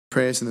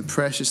Prayers in the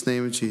precious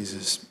name of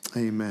Jesus.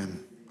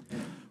 Amen.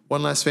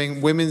 One last thing.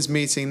 Women's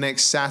meeting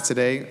next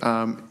Saturday,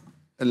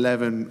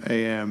 11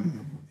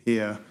 a.m.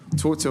 here.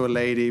 Talk to a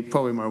lady,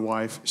 probably my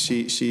wife.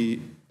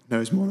 She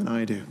knows more than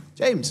I do.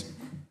 James.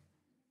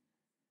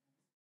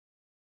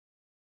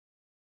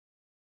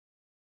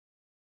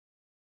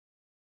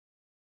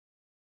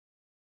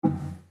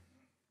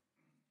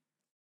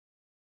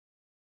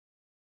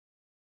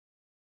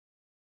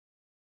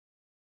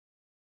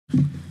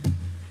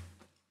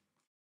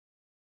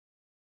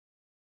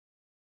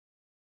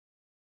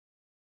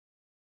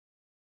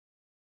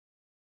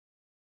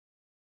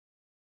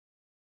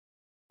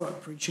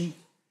 Preaching.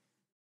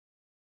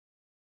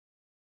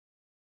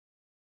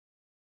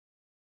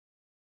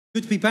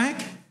 Good to be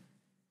back.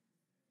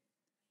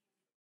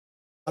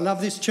 I love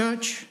this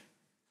church.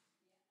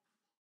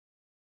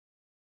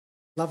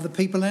 Love the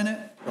people in it,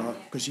 well,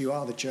 because you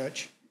are the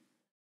church.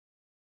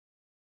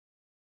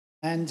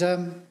 And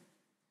the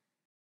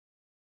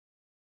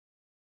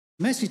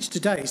message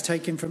today is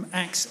taken from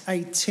Acts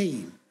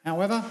 18.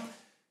 However,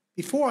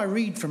 before I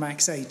read from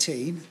Acts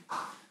 18,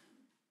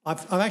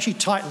 I've actually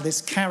titled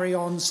this Carry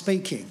On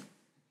Speaking.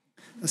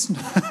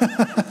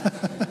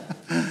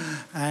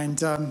 And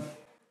you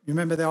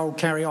remember the old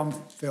Carry On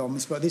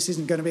films, but this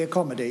isn't going to be a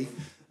comedy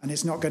and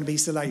it's not going to be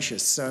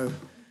salacious, so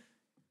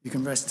you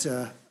can rest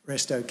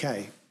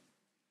okay.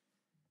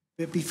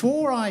 But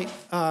before I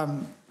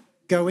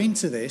go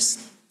into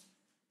this,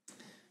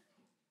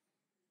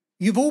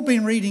 you've all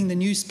been reading the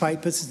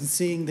newspapers and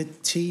seeing the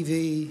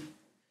TV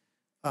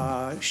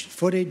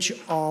footage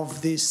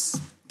of this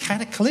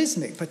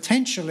cataclysmic,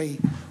 potentially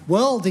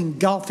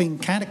world-engulfing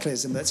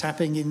cataclysm that's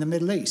happening in the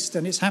Middle East.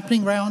 And it's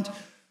happening around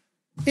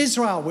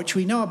Israel, which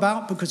we know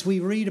about because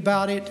we read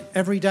about it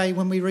every day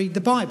when we read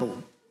the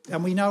Bible.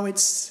 And we know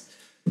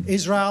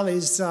Israel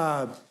is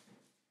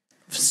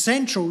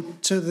central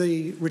to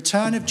the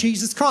return of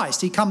Jesus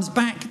Christ. He comes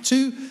back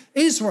to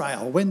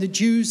Israel when the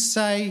Jews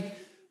say,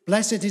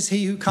 "Blessed is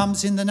he who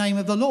comes in the name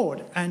of the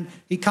Lord." And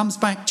he comes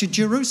back to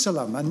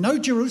Jerusalem. And no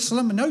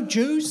Jerusalem and no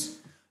Jews,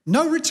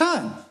 no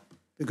return.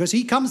 Because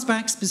he comes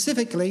back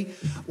specifically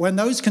when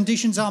those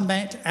conditions are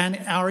met and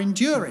are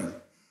enduring.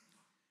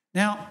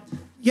 Now,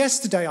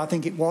 yesterday, I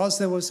think it was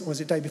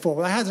it day before?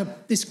 Well, they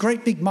had this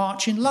great big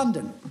march in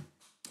London.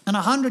 And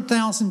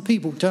 100,000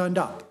 people turned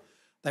up.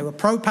 They were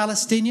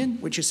pro-Palestinian,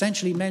 which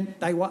essentially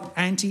meant they were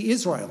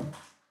anti-Israel.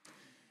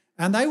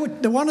 And they were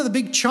one of the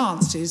big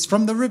chants is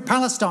from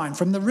Palestine,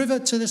 from the river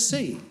to the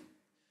sea.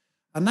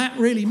 And that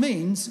really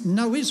means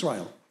no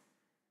Israel.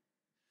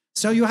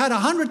 So you had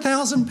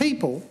 100,000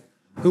 people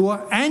who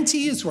were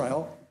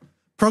anti-Israel,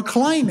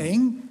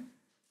 proclaiming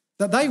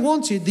that they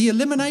wanted the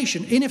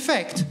elimination, in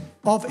effect,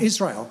 of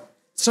Israel.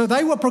 So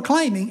they were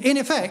proclaiming, in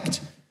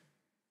effect,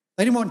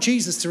 they didn't want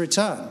Jesus to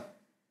return.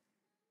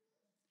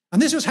 And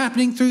this was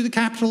happening through the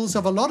capitals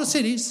of a lot of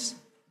cities.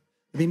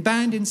 They've been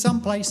banned in some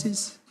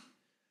places.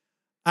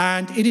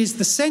 And it is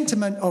the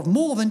sentiment of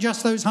more than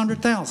just those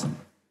 100,000.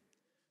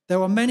 There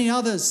were many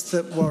others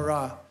that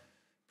were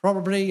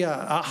probably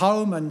at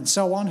home and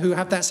so on who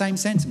have that same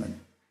sentiment.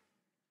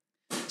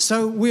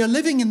 So we are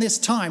living in this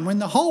time when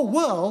the whole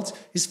world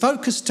is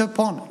focused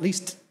upon, at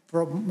least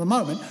for the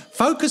moment,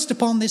 focused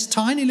upon this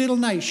tiny little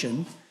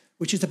nation,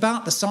 which is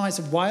about the size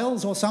of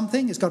Wales or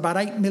something. It's got about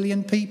 8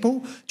 million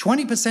people.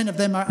 20% of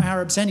them are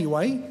Arabs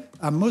anyway,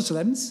 are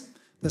Muslims.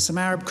 There's some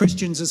Arab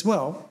Christians as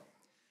well.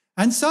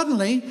 And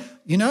suddenly,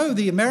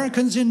 the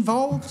Americans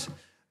involved,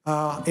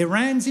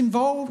 Iran's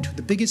involved,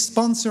 the biggest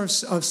sponsor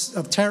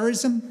of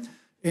terrorism,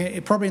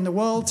 probably in the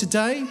world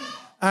today.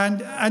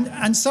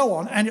 And so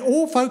on, and it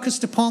all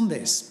focused upon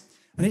this.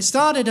 And it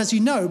started, as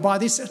you know, by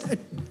this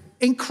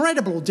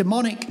incredible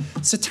demonic,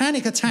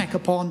 satanic attack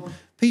upon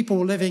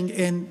people living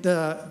in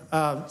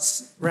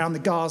around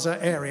the Gaza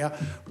area,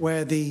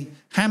 where the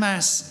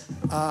Hamas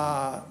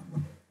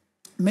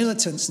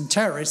militants and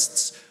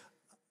terrorists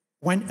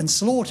went and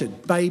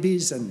slaughtered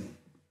babies and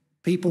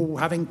people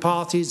having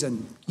parties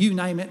and you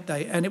name it,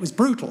 and it was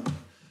brutal,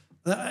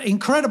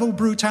 incredible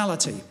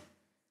brutality.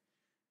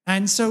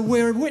 And so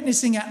we're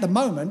witnessing at the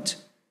moment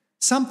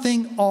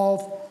something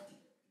of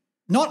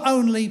not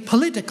only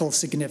political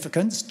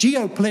significance,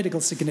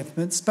 geopolitical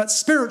significance, but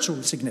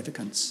spiritual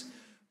significance.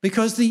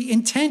 Because the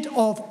intent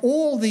of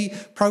all the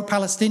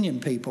pro-Palestinian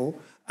people,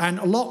 and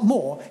a lot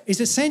more, is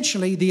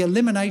essentially the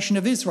elimination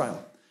of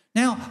Israel.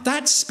 Now,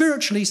 that's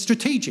spiritually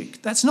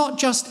strategic. That's not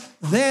just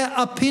their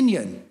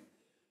opinion.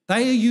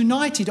 They are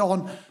united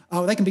on,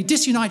 they can be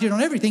disunited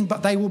on everything,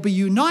 but they will be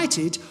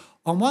united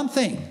on one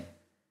thing: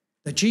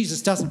 that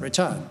Jesus doesn't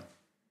return.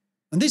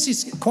 And this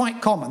is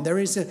quite common. There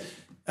is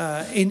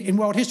in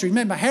world history.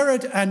 Remember,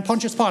 Herod and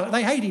Pontius Pilate,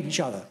 they hated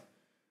each other.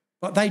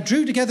 But they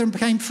drew together and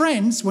became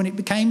friends when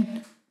it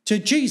came to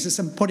Jesus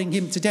and putting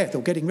him to death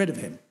or getting rid of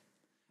him.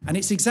 And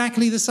it's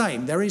exactly the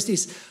same. There is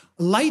this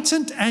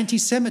latent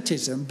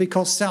anti-Semitism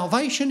because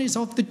salvation is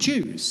of the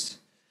Jews.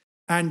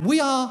 And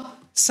we are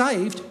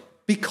saved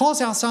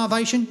because our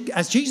salvation,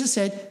 as Jesus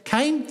said,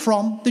 came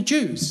from the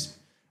Jews.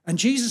 And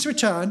Jesus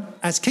returned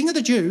as King of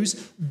the Jews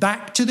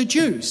back to the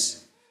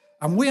Jews.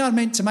 And we are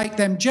meant to make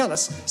them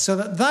jealous so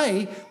that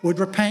they would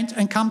repent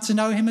and come to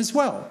know him as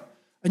well.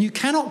 And you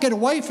cannot get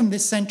away from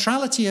this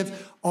centrality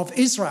of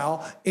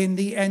Israel in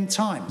the end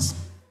times.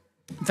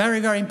 Very,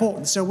 very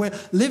important. So we're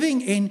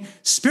living in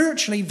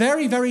spiritually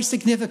very, very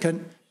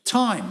significant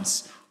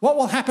times. What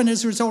will happen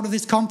as a result of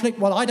this conflict?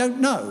 Well, I don't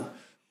know.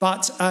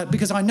 But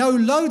because I know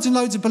loads and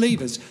loads of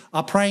believers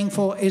are praying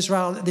for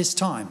Israel at this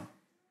time.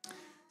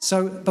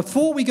 So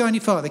before we go any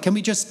further, can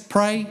we just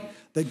pray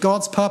that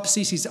God's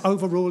purposes, his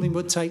overruling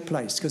would take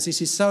place? Because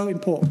this is so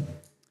important.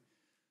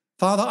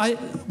 Father, I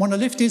want to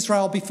lift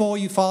Israel before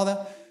you,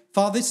 Father.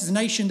 Father, this is a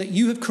nation that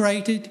you have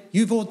created.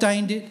 You've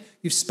ordained it.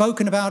 You've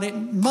spoken about it a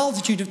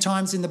multitude of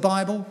times in the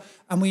Bible.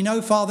 And we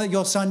know, Father,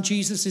 your son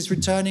Jesus is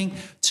returning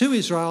to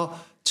Israel,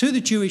 to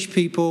the Jewish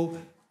people,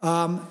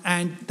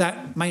 and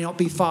that may not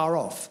be far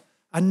off.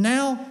 And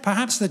now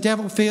perhaps the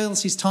devil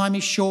feels his time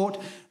is short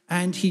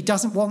and he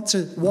doesn't want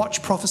to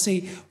watch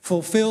prophecy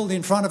fulfilled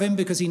in front of him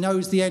because he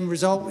knows the end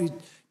result. He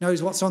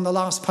knows what's on the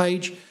last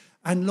page.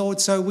 And Lord,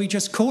 so we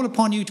just call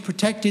upon you to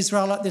protect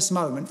Israel at this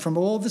moment from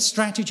all the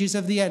strategies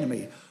of the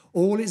enemy,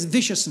 all its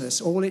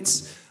viciousness, all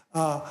its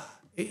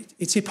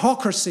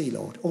hypocrisy,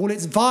 Lord, all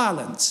its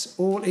violence,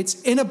 all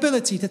its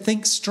inability to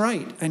think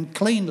straight and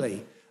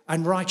cleanly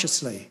and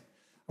righteously.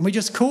 And we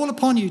just call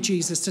upon you,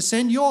 Jesus, to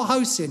send your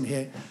hosts in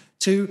here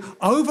to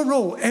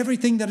overrule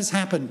everything that has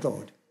happened,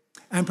 Lord,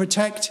 and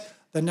protect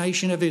the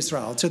nation of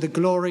Israel to the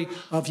glory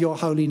of your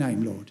holy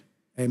name, Lord.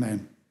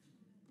 Amen.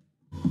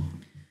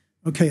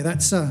 Okay,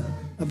 that's a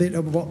bit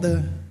of what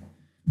the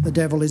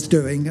devil is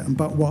doing,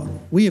 but what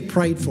we have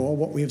prayed for,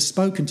 what we have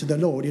spoken to the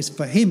Lord, is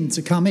for him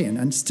to come in.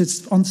 And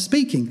it's on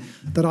speaking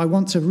that I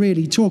want to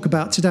really talk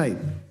about today.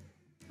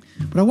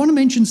 But I want to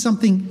mention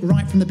something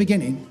right from the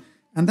beginning,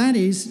 and that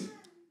is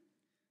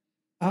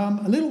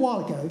a little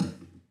while ago,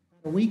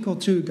 a week or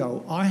two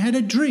ago, I had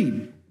a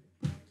dream,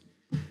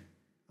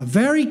 a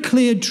very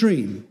clear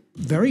dream,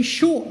 very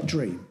short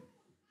dream,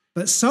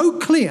 but so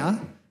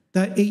clear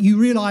that you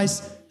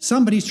realize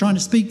somebody's trying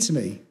to speak to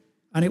me.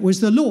 And it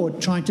was the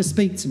Lord trying to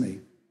speak to me.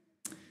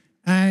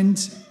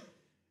 And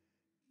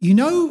you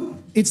know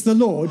it's the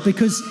Lord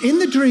because in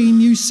the dream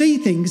you see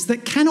things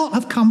that cannot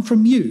have come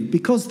from you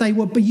because they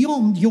were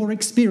beyond your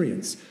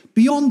experience,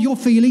 beyond your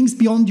feelings,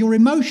 beyond your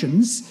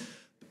emotions,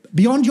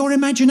 beyond your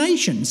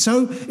imagination.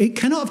 So it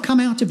cannot have come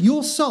out of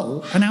your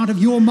soul and out of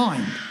your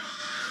mind.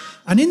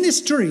 And in this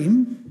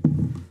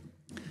dream,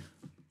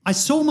 I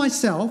saw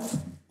myself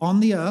on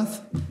the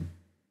earth,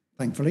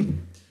 thankfully,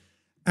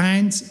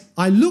 and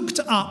I looked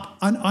up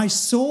and I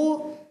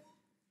saw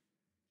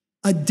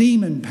a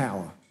demon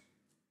power.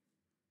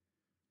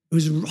 It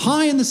was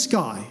high in the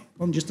sky. It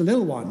wasn't just a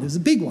little one, it was a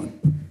big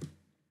one.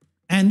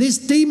 And this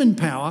demon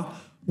power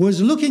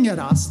was looking at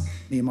us,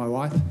 me and my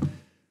wife,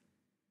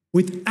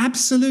 with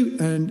absolute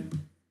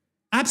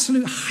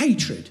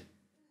hatred.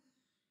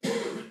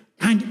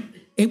 And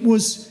it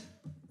was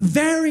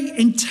very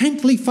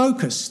intently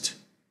focused.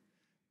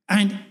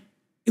 And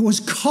it was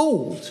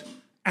cold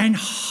and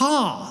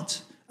hard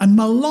and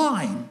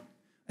malign.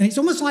 And it's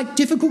almost like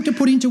difficult to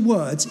put into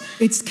words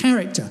its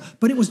character.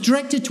 But it was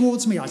directed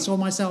towards me. I saw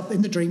myself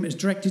in the dream, it was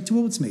directed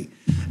towards me.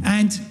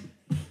 And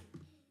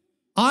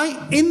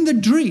I, in the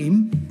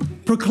dream,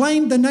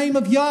 proclaimed the name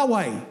of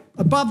Yahweh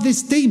above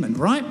this demon,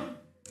 right?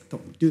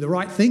 Thought, do the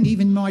right thing,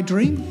 even in my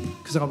dream,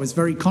 because I was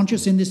very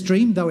conscious in this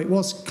dream, though it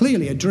was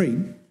clearly a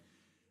dream.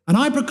 And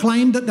I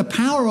proclaimed that the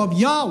power of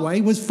Yahweh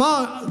was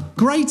far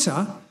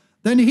greater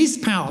than his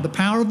power, the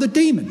power of the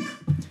demon.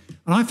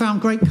 And I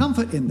found great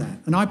comfort in that.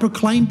 And I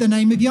proclaimed the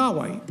name of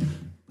Yahweh.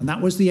 And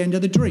that was the end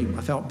of the dream.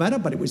 I felt better,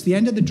 but it was the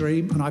end of the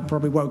dream, and I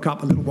probably woke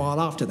up a little while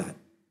after that.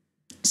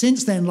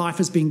 Since then, life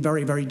has been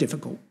very, very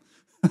difficult.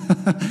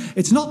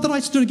 It's not that I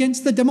stood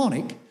against the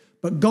demonic,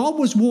 but God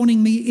was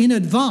warning me in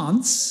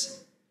advance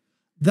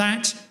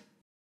that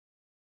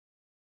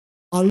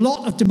a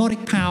lot of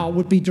demonic power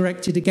would be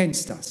directed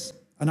against us.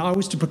 And I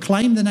was to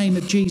proclaim the name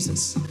of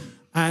Jesus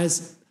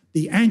as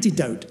the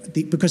antidote,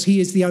 because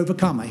he is the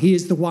overcomer. He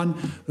is the one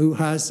who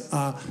has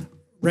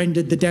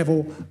rendered the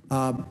devil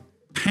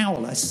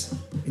powerless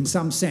in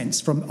some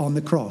sense on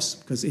the cross,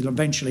 because he'll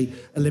eventually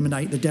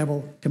eliminate the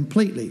devil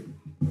completely.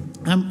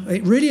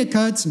 It really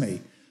occurred to me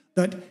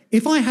that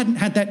if I hadn't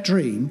had that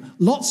dream,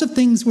 lots of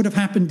things would have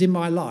happened in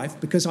my life,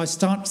 because I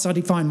started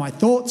to find my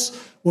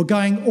thoughts were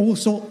going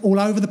all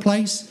over the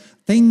place.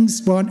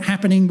 Things weren't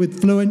happening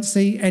with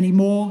fluency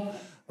anymore.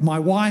 My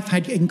wife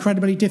had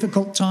incredibly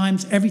difficult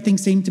times. Everything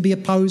seemed to be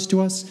opposed to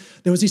us.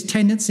 There was this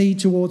tendency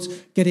towards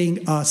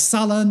getting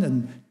sullen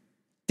and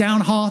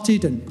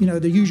downhearted and,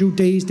 the usual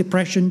Ds,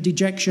 depression,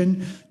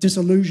 dejection,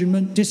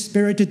 disillusionment,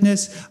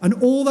 dispiritedness, and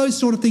all those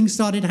sort of things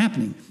started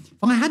happening.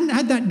 If I hadn't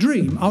had that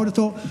dream, I would have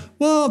thought,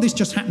 well, this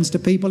just happens to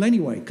people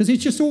anyway, because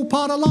it's just all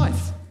part of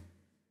life.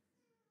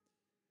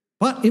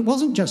 But it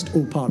wasn't just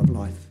all part of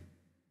life.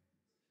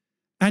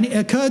 And it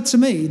occurred to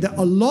me that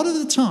a lot of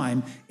the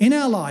time in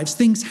our lives,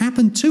 things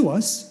happen to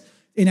us,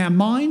 in our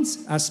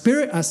minds, our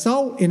spirit, our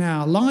soul, in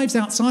our lives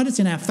outside us,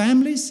 in our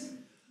families,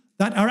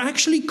 that are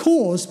actually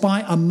caused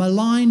by a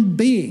malign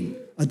being,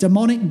 a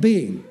demonic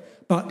being.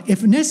 But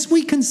unless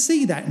we can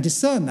see that and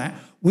discern that,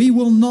 we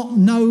will not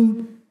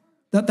know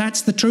that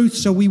that's the truth,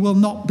 so we will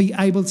not be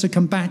able to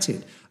combat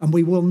it. And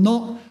we will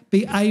not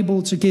be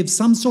able to give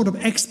some sort of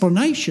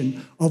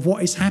explanation of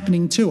what is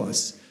happening to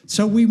us.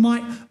 So we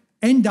might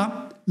end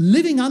up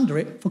living under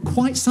it for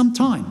quite some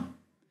time.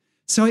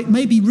 So it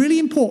may be really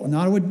important.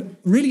 I would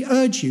really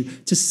urge you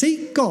to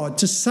seek God,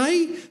 to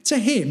say to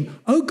him,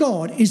 oh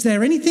God, is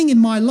there anything in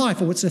my life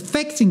or what's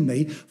affecting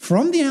me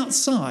from the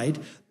outside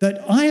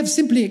that I have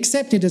simply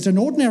accepted as an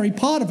ordinary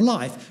part of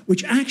life,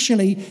 which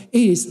actually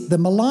is the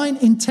malign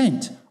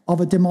intent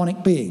of a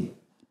demonic being?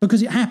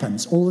 Because it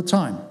happens all the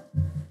time.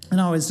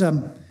 And I was,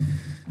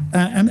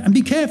 and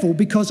be careful,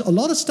 because a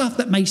lot of stuff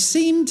that may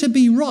seem to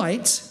be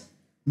right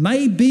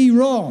may be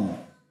wrong.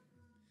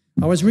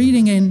 I was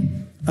reading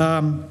in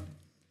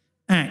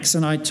Acts,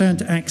 and I turned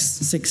to Acts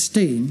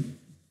 16,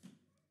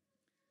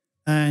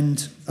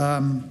 and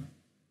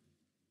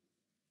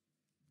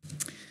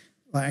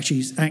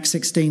actually Acts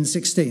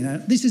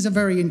 16:16. This is a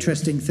very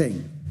interesting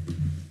thing.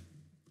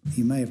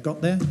 You may have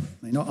got there,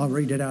 may not. I'll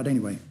read it out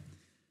anyway.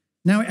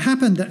 Now it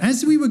happened that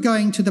as we were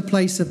going to the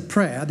place of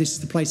prayer, this is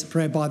the place of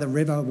prayer by the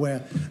river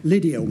where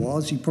Lydia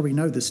was, you probably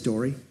know the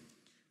story,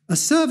 a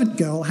servant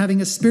girl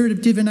having a spirit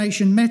of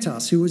divination met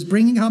us, who was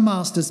bringing her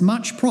masters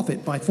much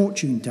profit by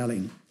fortune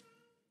telling.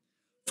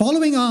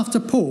 Following after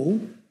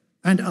Paul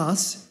and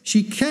us,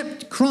 she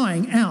kept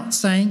crying out,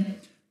 saying,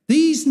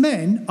 these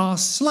men are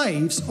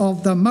slaves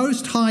of the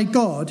Most High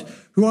God,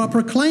 who are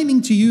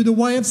proclaiming to you the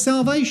way of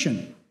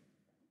salvation.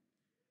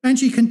 And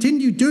she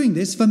continued doing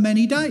this for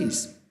many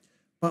days.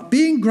 But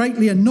being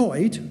greatly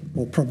annoyed,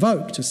 or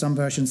provoked, as some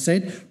versions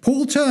said,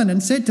 Paul turned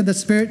and said to the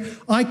spirit,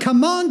 I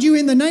command you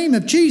in the name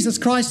of Jesus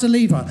Christ to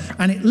leave her.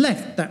 And it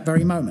left that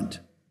very moment.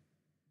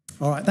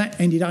 All right, that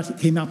ended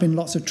him up in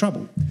lots of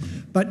trouble.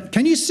 But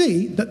can you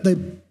see that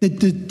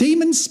the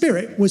demon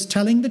spirit was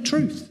telling the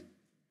truth?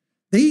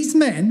 These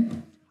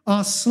men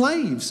are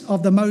slaves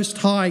of the Most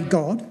High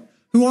God,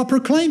 who are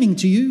proclaiming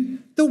to you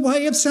the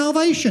way of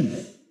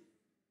salvation.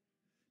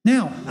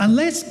 Now,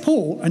 unless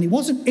Paul, and he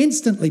wasn't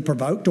instantly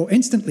provoked or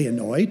instantly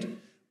annoyed,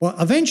 well,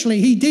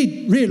 eventually he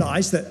did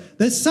realize that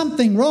there's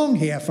something wrong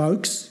here,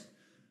 folks.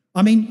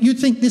 I mean, you'd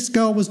think this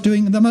girl was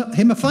doing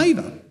him a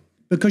favor,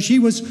 because she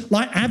was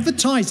like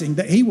advertising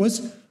that he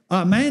was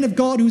a man of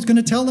God who was going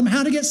to tell them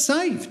how to get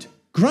saved.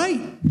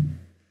 Great.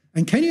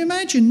 And can you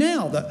imagine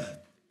now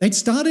that they'd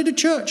started a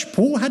church?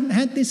 Paul hadn't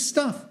had this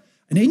stuff.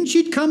 And then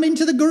she'd come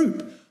into the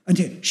group,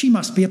 and she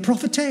must be a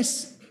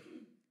prophetess.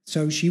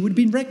 So she would have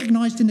been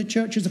recognized in the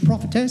church as a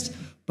prophetess,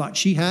 but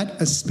she had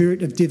a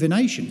spirit of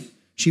divination.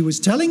 She was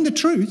telling the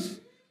truth,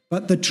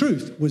 but the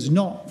truth was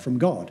not from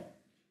God.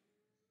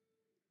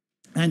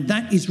 And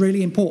that is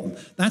really important.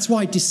 That's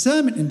why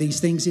discernment in these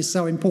things is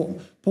so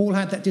important. Paul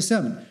had that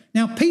discernment.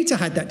 Now, Peter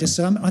had that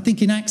discernment, I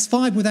think, in Acts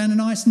 5 with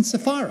Ananias and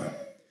Sapphira.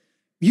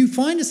 You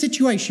find a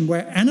situation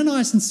where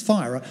Ananias and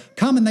Sapphira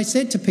come and they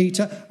said to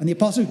Peter and the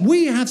apostles,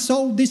 we have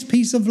sold this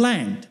piece of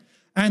land,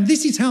 and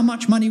this is how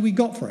much money we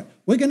got for it.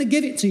 We're going to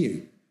give it to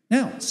you.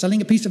 Now,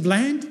 selling a piece of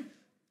land,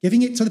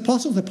 giving it to the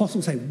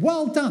apostles say,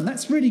 well done,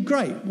 that's really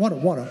great. What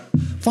a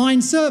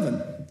fine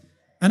servant.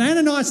 And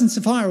Ananias and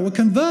Sapphira were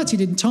converted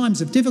in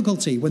times of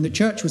difficulty. When the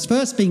church was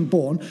first being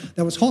born,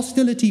 there was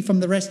hostility from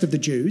the rest of the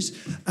Jews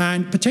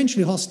and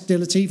potentially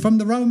hostility from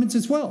the Romans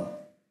as well,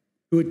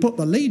 who had put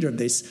the leader of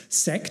this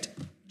sect,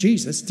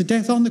 Jesus, to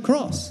death on the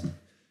cross.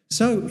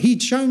 So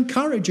he'd shown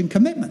courage and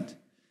commitment.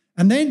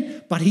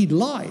 But he'd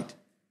lied.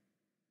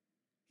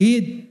 He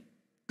had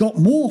got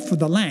more for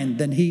the land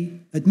than he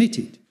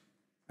admitted.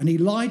 And he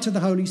lied to the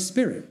Holy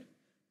Spirit.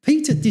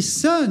 Peter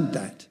discerned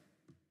that.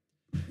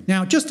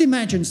 Now, just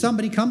imagine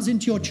somebody comes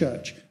into your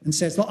church and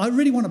says, look, I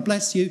really want to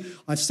bless you.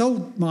 I've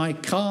sold my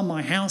car,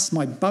 my house,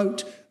 my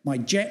boat, my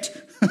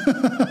jet,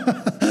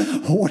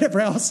 or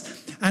whatever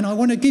else, and I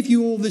want to give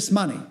you all this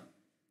money.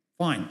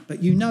 Fine,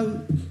 but you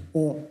know,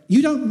 or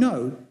you don't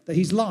know that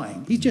he's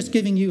lying. He's just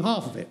giving you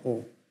half of it,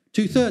 or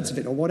 2/3 of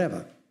it, or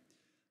whatever.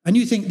 And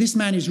you think this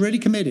man is really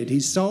committed.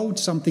 He's sold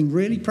something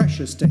really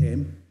precious to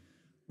him,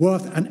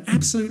 worth an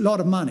absolute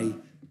lot of money,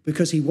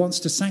 because he wants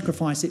to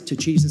sacrifice it to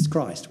Jesus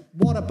Christ.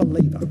 What a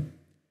believer.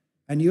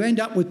 And you end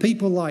up with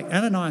people like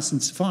Ananias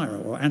and Sapphira,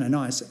 or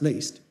Ananias at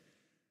least,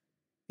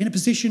 in a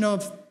position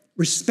of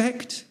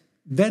respect,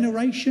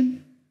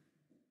 veneration,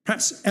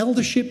 perhaps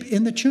eldership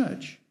in the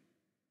church.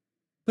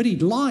 But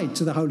he'd lied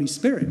to the Holy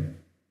Spirit,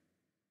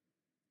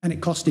 and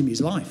it cost him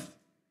his life.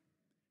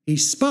 He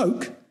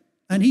spoke,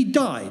 and he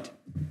died.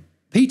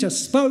 Peter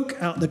spoke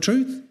out the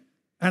truth.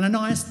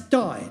 Ananias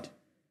died.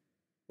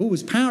 Well,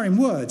 there's power in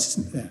words,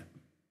 isn't there?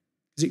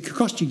 Because it could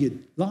cost you your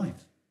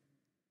life.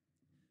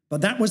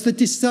 But that was the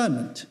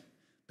discernment.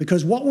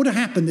 Because what would have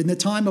happened in the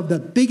time of the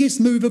biggest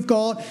move of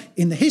God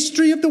in the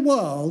history of the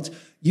world,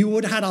 you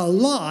would have had a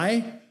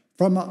lie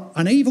from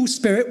an evil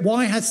spirit.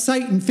 Why has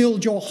Satan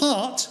filled your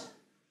heart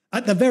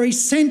at the very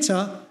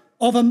center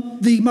of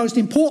the most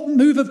important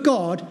move of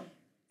God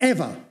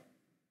ever?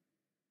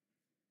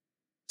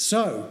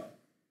 So,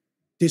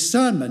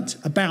 discernment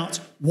about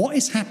what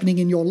is happening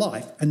in your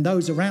life and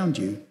those around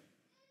you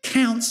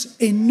counts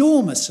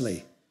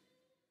enormously.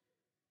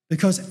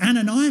 Because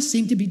Ananias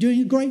seemed to be doing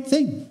a great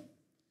thing.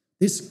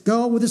 This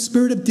girl with a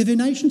spirit of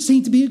divination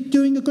seemed to be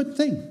doing a good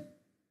thing.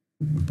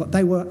 But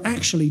they were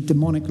actually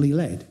demonically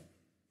led.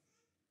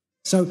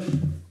 So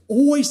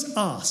always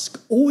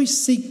ask, always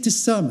seek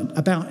discernment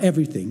about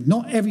everything.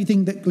 Not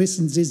everything that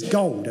glistens is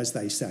gold, as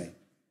they say.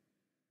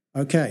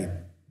 Okay,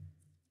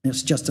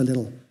 it's just a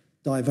little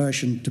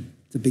diversion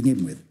to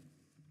begin with.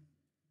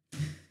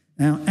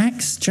 Now,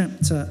 Acts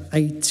chapter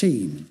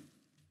 18.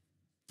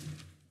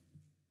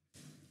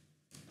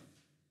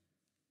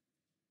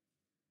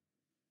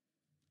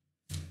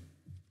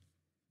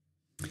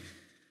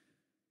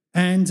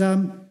 And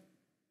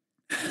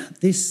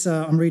this,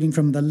 I'm reading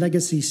from the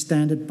Legacy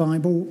Standard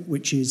Bible,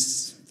 which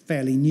is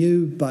fairly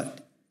new,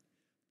 but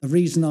the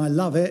reason I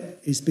love it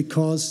is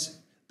because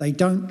they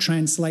don't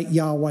translate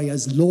Yahweh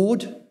as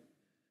Lord.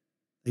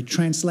 They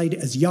translate it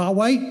as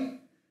Yahweh.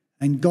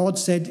 And God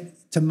said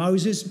to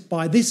Moses,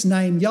 by this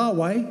name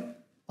Yahweh,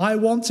 I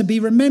want to be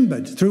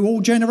remembered through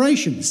all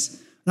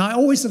generations. And I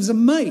always was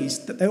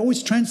amazed that they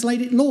always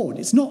translate it Lord.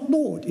 It's not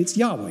Lord, it's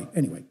Yahweh.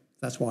 Anyway,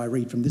 that's why I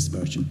read from this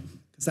version,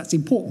 because that's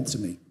important to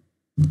me.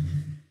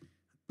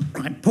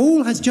 Right,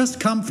 Paul has just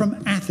come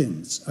from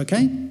Athens,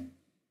 okay?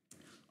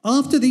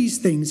 After these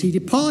things, he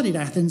departed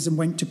Athens and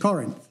went to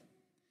Corinth.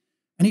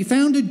 And he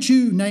found a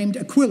Jew named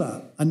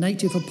Aquila, a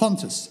native of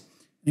Pontus,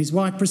 and his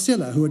wife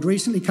Priscilla, who had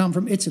recently come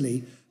from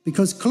Italy,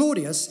 because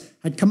Claudius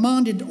had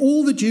commanded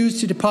all the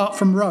Jews to depart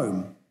from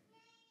Rome.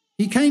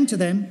 He came to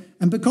them,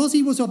 and because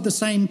he was of the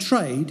same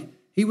trade,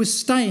 he was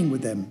staying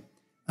with them.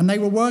 And they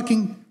were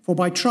working, for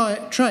by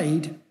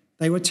trade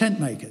they were tent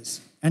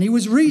makers. And he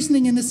was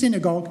reasoning in the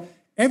synagogue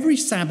every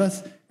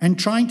Sabbath and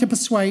trying to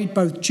persuade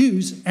both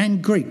Jews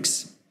and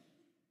Greeks.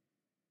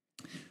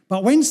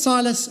 But when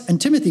Silas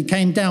and Timothy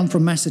came down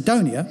from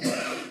Macedonia,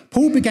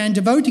 Paul began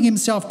devoting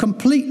himself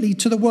completely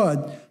to the word,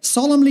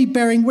 solemnly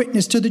bearing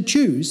witness to the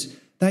Jews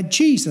that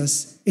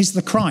Jesus is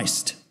the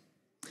Christ.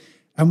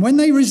 And when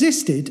they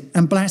resisted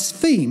and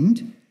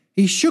blasphemed,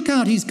 he shook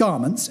out his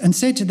garments and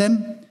said to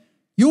them,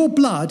 your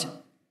blood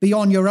be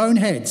on your own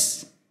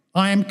heads.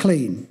 I am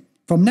clean.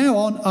 From now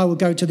on, I will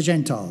go to the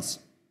Gentiles.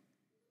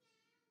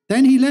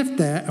 Then he left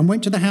there and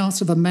went to the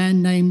house of a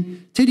man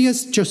named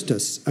Titius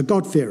Justus, a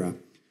God-fearer,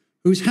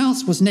 whose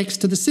house was next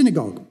to the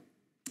synagogue.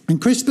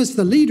 And Crispus,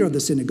 the leader of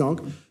the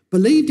synagogue,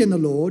 believed in the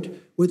Lord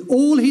with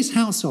all his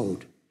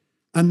household.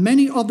 And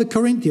many of the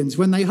Corinthians,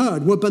 when they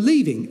heard, were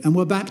believing and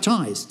were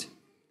baptized.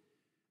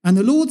 And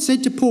the Lord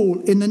said to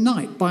Paul in the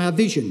night by a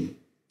vision,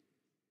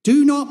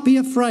 do not be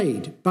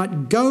afraid,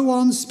 but go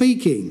on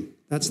speaking.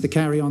 That's the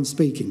carry on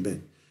speaking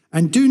bit.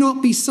 And do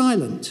not be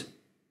silent,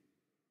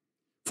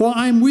 for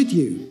I am with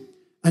you,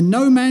 and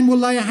no man will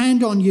lay a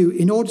hand on you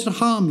in order to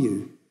harm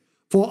you,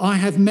 for I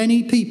have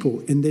many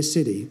people in this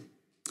city.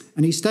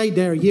 And he stayed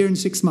there 1 year and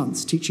 6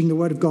 months, teaching the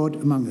word of God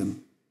among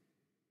them.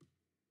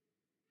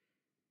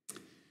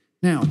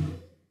 Now,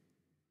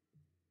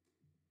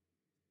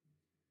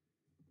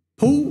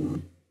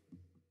 Paul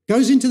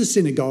goes into the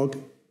synagogue,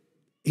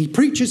 he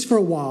preaches for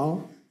a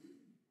while,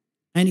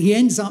 and he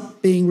ends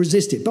up being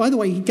resisted. By the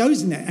way, he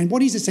goes in there, and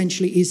what he's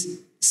essentially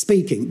is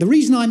speaking. The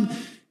reason I'm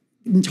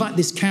entitled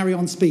this carry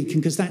on speaking,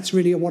 because that's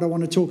really what I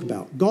want to talk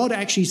about. God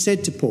actually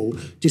said to Paul,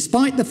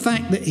 despite the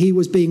fact that he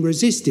was being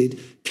resisted,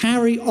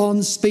 carry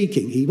on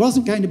speaking. He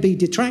wasn't going to be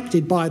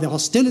detracted by the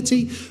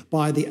hostility,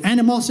 by the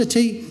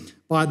animosity,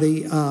 by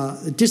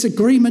the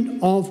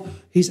disagreement of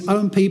his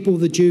own people,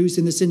 the Jews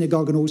in the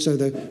synagogue, and also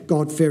the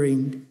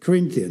God-fearing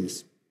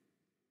Corinthians,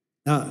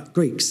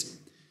 Greeks.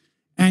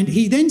 And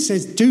he then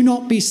says, do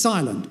not be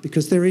silent,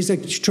 because there is a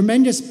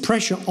tremendous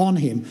pressure on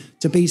him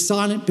to be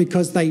silent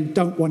because they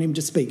don't want him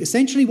to speak.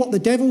 Essentially what the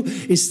devil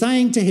is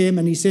saying to him,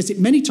 and he says it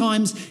many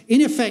times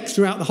in effect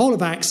throughout the whole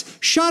of Acts,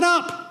 shut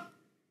up!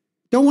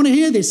 Don't want to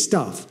hear this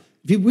stuff.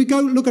 If we go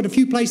look at a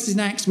few places in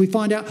Acts, we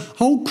find out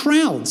whole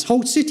crowds,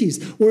 whole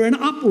cities were in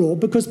uproar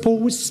because Paul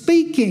was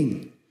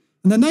speaking.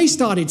 And then they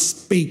started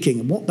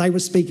speaking, and what they were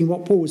speaking,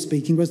 what Paul was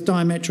speaking, was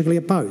diametrically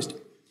opposed.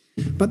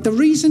 But the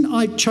reason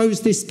I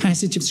chose this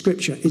passage of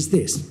Scripture is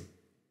this.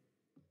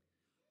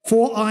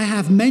 For I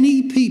have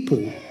many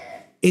people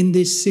in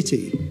this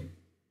city.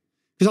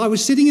 Because I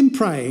was sitting and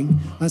praying,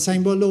 and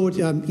saying, well, Lord,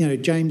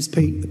 James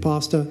Pete, the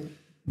pastor,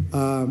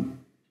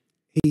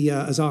 he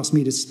has asked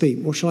me to speak.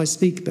 What shall I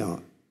speak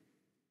about?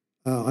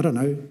 I don't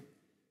know.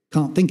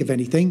 Can't think of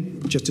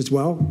anything just as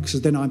well,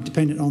 because then I'm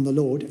dependent on the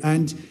Lord.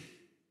 And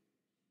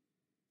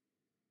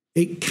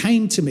it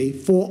came to me,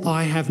 for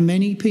I have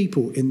many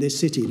people in this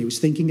city. And he was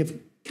thinking of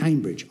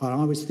Cambridge.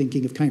 I was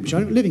thinking of Cambridge. I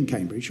don't live in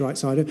Cambridge, right?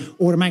 So I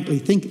don't automatically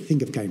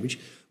think of Cambridge.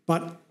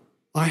 But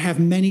I have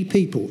many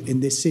people in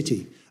this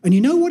city. And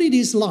you know what it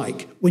is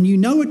like when you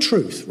know a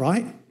truth,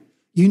 right?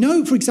 You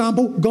know, for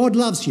example, God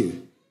loves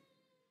you.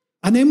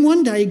 And then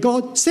one day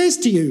God says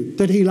to you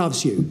that he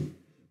loves you.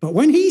 But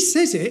when he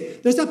says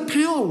it, there's a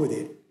power with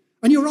it.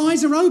 And your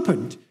eyes are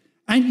opened.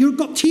 And you've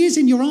got tears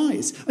in your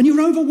eyes and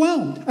you're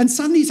overwhelmed. And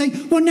suddenly you say,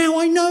 well, now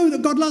I know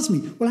that God loves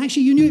me. Well,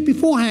 actually, you knew it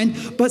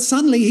beforehand, but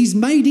suddenly he's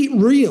made it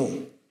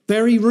real,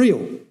 very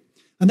real.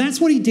 And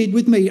that's what he did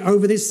with me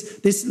over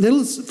this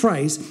little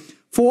phrase,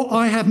 for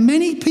I have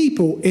many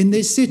people in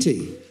this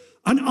city.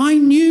 And I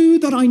knew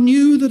that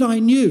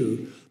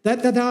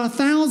there are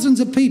thousands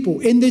of people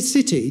in this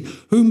city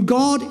whom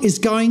God is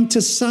going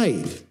to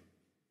save.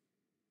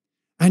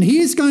 And he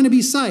is going to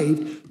be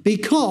saved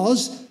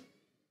because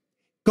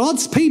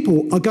God's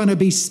people are going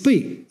to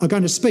speak.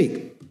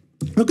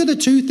 Look at the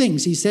two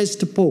things he says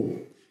to Paul,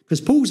 because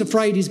Paul's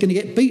afraid he's going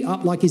to get beat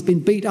up like he's been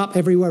beat up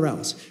everywhere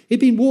else. He'd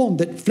been warned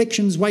that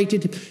afflictions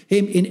waited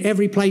him in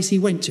every place he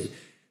went to.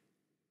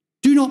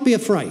 Do not be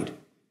afraid.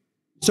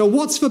 So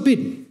what's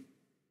forbidden?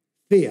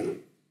 Fear.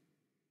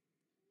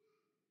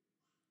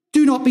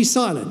 Do not be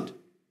silent.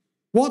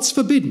 What's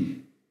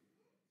forbidden?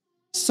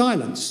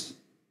 Silence.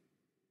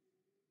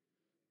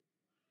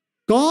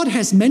 God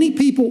has many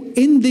people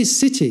in this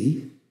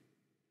city,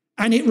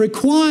 and it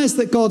requires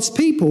that God's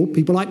people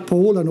like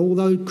Paul and all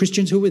those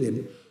Christians who are with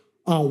him,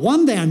 are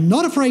one, they are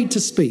not afraid to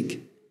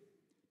speak.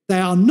 They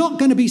are not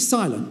going to be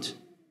silent,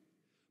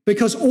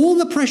 because all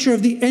the pressure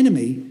of the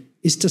enemy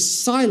is to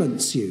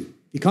silence you.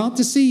 He can't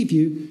deceive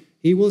you.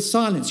 He will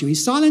silence you. He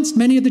silenced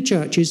many of the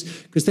churches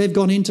because they've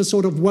gone into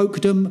sort of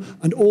wokedom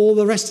and all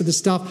the rest of the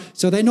stuff.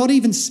 So they're not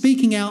even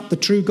speaking out the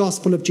true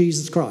gospel of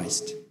Jesus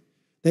Christ.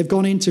 They've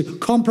gone into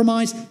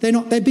compromise.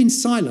 They've been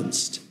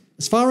silenced.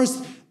 As far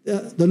as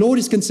the Lord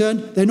is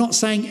concerned, they're not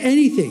saying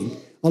anything,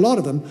 a lot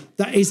of them,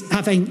 that is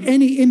having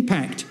any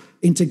impact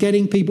into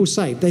getting people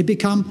saved. They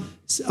become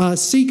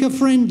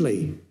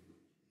seeker-friendly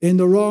in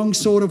the wrong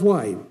sort of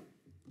way.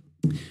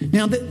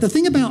 Now, the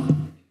thing about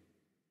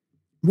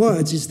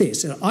words is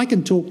this: I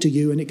can talk to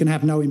you and it can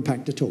have no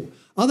impact at all.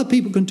 Other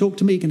people can talk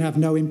to me, can have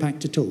no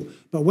impact at all.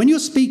 But when you're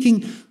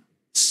speaking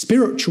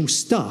spiritual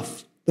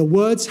stuff, the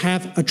words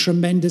have a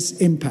tremendous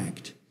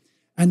impact.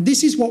 And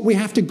this is what we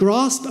have to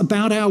grasp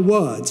about our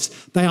words.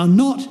 They are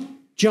not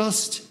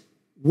just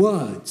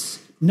words.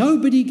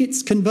 Nobody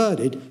gets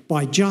converted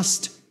by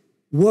just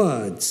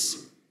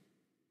words.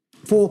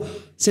 For,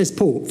 says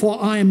Paul,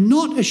 for I am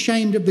not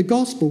ashamed of the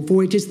gospel,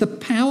 for it is the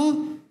power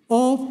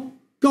of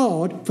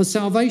God for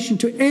salvation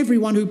to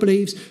everyone who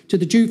believes, to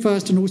the Jew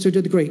first and also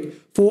to the Greek.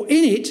 For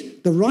in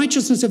it, the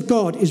righteousness of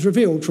God is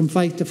revealed from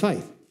faith to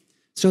faith.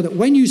 So that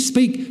when you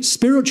speak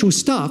spiritual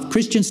stuff,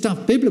 Christian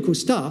stuff, biblical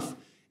stuff,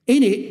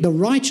 in it, the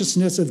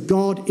righteousness of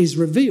God is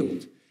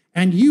revealed.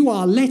 And you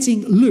are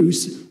letting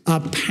loose a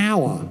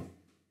power.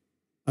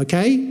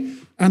 Okay?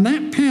 And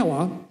that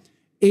power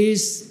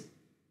is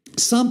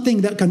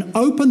something that can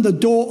open the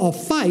door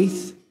of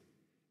faith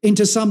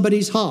into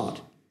somebody's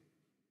heart.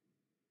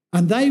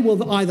 And they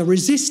will either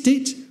resist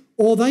it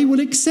or they will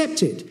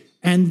accept it.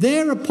 And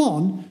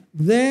thereupon,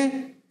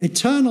 their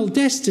eternal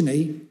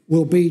destiny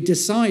will be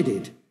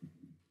decided.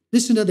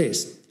 Listen to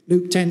this,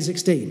 Luke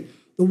 10:16.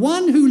 The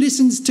one who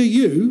listens to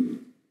you,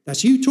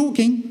 that's you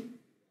talking,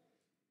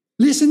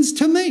 listens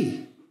to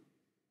me.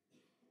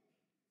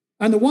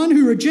 And the one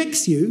who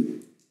rejects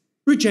you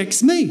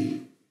rejects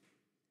me.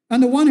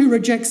 And the one who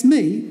rejects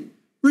me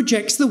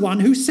rejects the one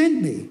who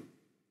sent me.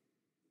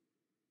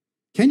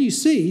 Can you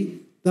see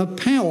the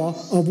power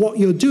of what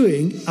you're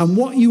doing and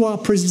what you are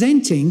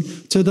presenting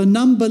to the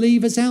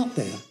non-believers out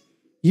there?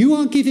 You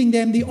are giving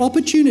them the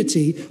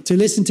opportunity to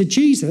listen to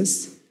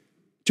Jesus,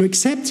 to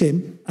accept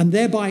him and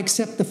thereby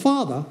accept the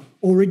Father,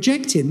 or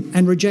reject him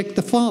and reject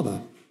the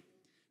Father.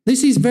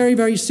 This is very,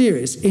 very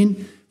serious.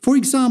 For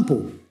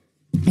example,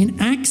 in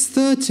Acts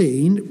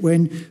 13,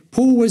 when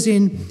Paul was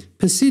in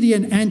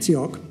Pisidian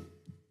Antioch,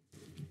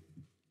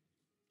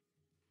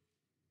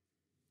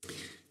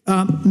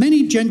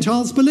 many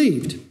Gentiles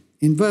believed.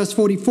 In verse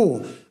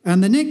 44,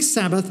 and the next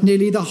Sabbath,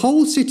 nearly the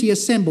whole city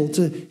assembled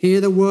to hear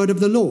the word of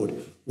the Lord.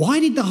 Why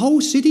did the whole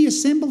city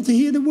assemble to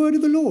hear the word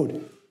of the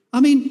Lord? I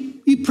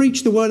mean, you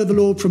preach the word of the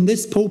Lord from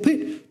this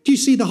pulpit. Do you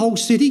see the whole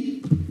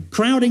city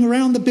crowding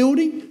around the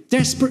building,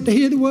 desperate to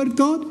hear the word of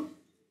God?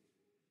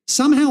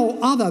 Somehow or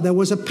other, there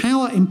was a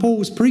power in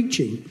Paul's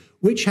preaching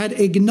which had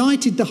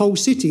ignited the whole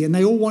city, and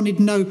they all wanted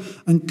to know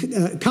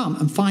and come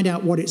and find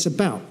out what it's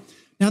about.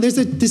 Now, there's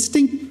a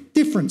distinct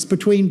difference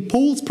between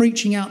Paul's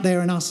preaching out there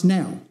and us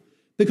now,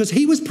 because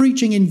he was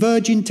preaching in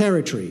virgin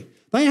territory.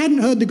 They hadn't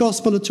heard the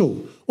gospel at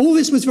all. All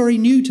this was very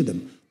new to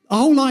them. The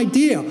whole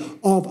idea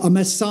of a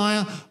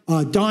Messiah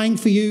dying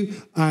for you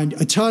and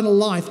eternal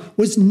life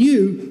was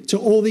new to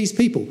all these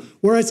people.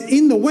 Whereas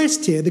in the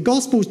West here, the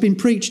gospel's been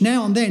preached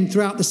now and then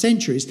throughout the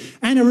centuries,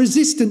 and a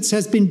resistance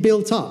has been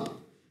built up.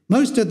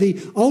 Most of the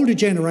older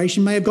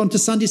generation may have gone to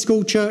Sunday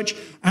school church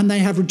and they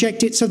have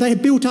rejected it, so they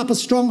have built up a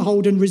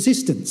stronghold and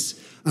resistance.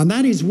 And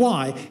that is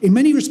why, in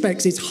many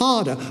respects, it's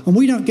harder and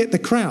we don't get the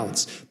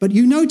crowds. But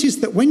you notice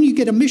that when you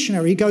get a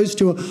missionary who goes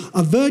to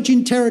a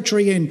virgin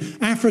territory in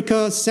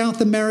Africa, South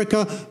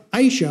America,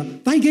 Asia,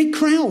 they get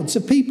crowds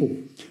of people.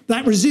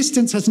 That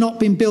resistance has not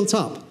been built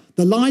up.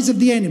 The lies of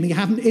the enemy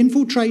haven't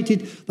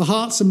infiltrated the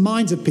hearts and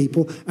minds of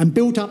people and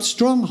built up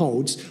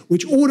strongholds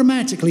which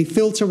automatically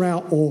filter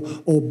out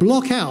or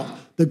block out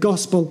the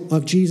gospel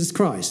of Jesus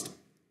Christ.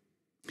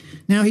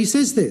 Now he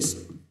says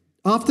this,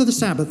 after the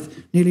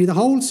Sabbath, nearly the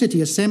whole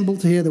city assembled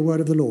to hear the word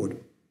of the Lord.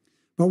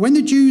 But when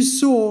the Jews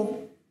saw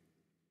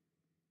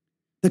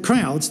the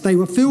crowds, they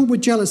were filled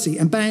with jealousy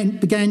and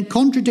began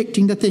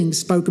contradicting the things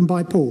spoken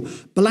by Paul,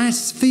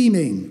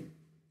 blaspheming.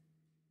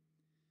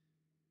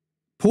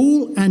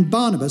 Paul and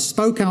Barnabas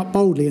spoke out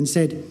boldly and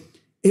said,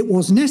 "It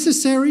was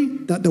necessary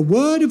that the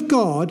word of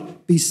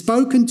God be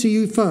spoken to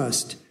you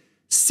first.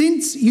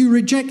 Since you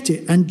reject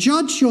it and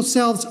judge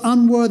yourselves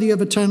unworthy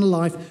of eternal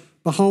life,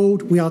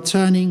 behold, we are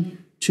turning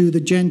to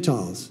the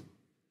Gentiles."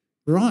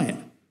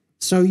 Right.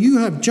 So you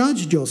have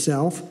judged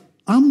yourself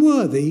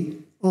unworthy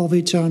of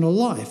eternal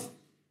life.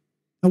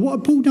 And what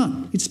had Paul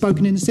done? He'd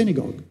spoken in the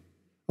synagogue.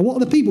 And what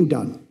had the people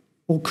done?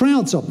 Or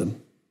crowds of them?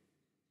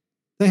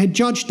 They had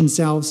judged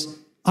themselves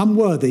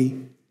unworthy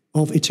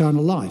of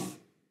eternal life.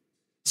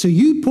 So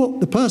you put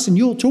the person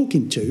you're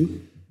talking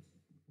to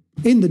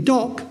in the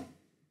dock,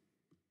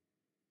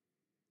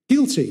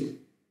 guilty,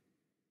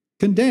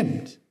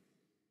 condemned,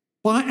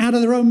 out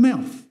of their own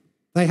mouth.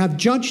 They have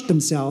judged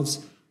themselves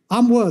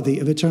unworthy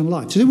of eternal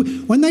life. So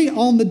when they,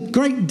 on the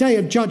great day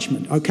of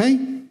judgment, okay?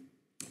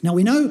 Now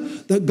we know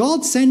that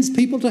God sends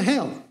people to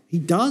hell. He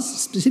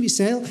does specifically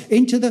say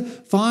into the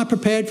fire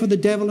prepared for the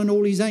devil and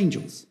all his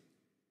angels.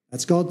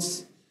 That's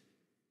God's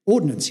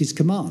ordinance, his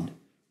command.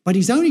 But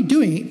he's only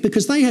doing it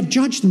because they have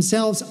judged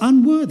themselves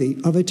unworthy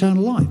of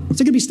eternal life. So they're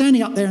going to be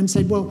standing up there and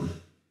said, well,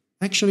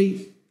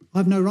 actually, I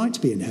have no right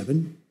to be in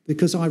heaven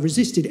because I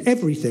resisted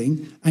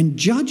everything and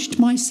judged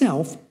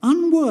myself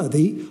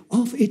unworthy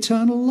of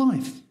eternal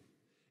life.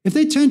 If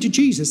they turned to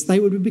Jesus, they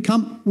would have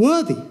become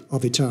worthy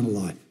of eternal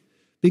life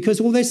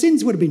because all their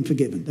sins would have been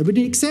forgiven. They would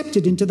be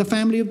accepted into the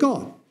family of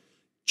God.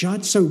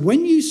 So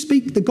when you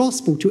speak the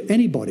gospel to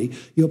anybody,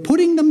 you're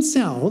putting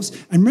themselves,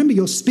 and remember,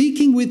 you're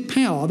speaking with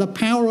power, the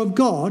power of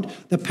God,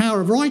 the power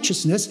of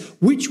righteousness,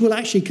 which will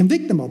actually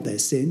convict them of their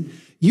sin.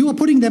 You are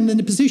putting them in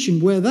a position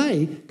where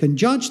they can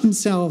judge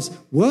themselves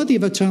worthy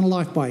of eternal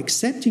life by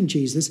accepting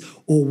Jesus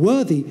or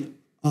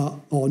unworthy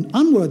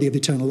of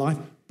eternal life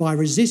by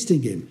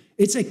resisting him.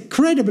 It's an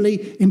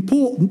incredibly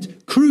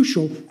important,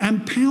 crucial,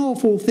 and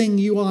powerful thing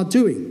you are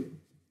doing.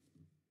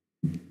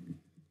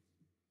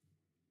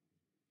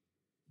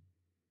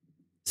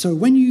 So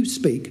when you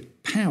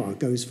speak, power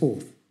goes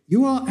forth.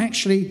 You are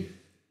actually,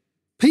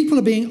 people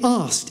are being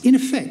asked, in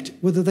effect,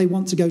 whether they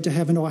want to go to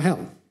heaven or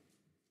hell.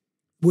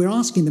 We're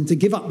asking them to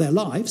give up their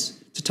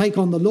lives, to take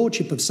on the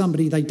lordship of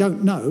somebody they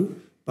don't know,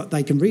 but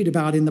they can read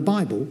about in the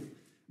Bible,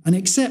 and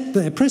accept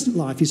their present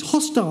life is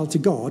hostile to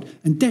God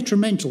and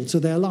detrimental to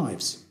their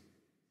lives.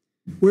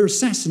 We're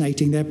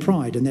assassinating their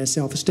pride and their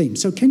self-esteem.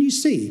 So can you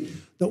see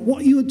that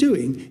what you're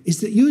doing is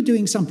that you're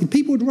doing something?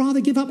 People would rather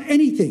give up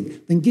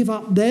anything than give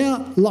up their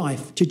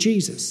life to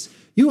Jesus.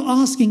 You're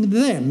asking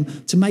them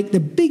to make the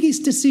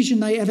biggest decision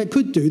they ever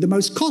could do, the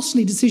most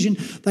costly decision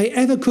they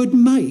ever could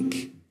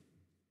make.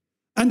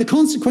 And the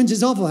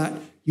consequences of that,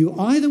 you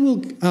either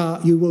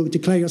will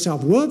declare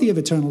yourself worthy of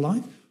eternal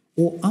life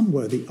or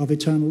unworthy of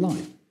eternal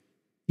life.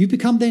 You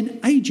become then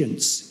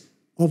agents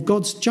of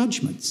God's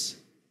judgments.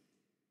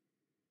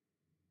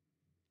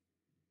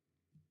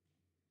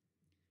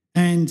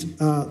 And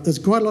there's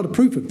quite a lot of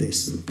proof of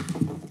this.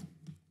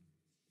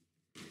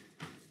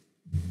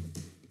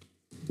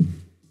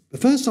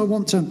 But first I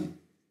want to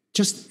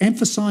just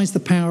emphasize the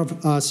power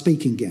of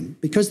speaking again.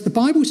 Because the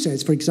Bible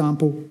says, for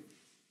example,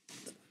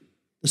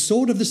 the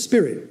sword of the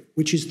Spirit,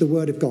 which is the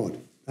word of God,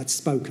 that's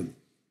spoken.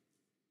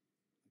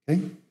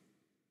 Okay?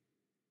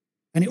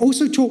 And it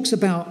also talks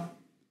about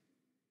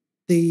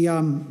the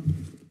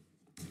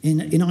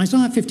in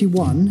Isaiah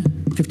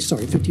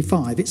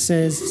 55, it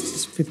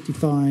says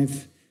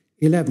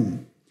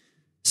 55:11.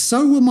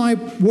 So will my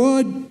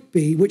word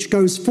be which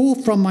goes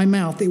forth from my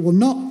mouth. It will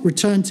not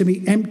return to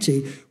me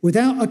empty,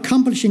 without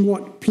accomplishing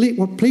what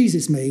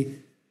pleases me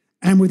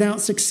and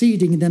without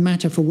succeeding in the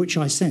matter for which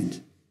I sent.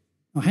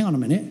 Now, hang on a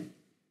minute.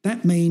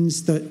 That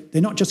means that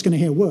they're not just going to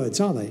hear words,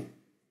 are they?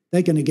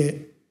 They're going to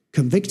get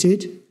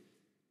convicted.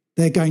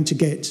 They're going to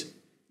get,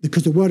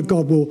 because the word of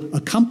God will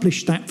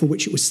accomplish that for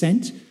which it was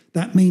sent.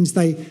 That means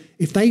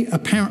if they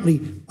apparently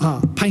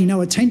pay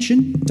no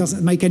attention, it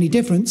doesn't make any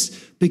difference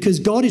because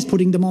God is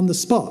putting them on the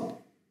spot.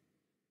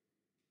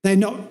 They're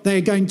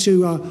going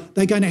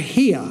to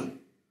hear.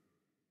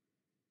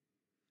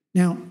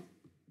 Now,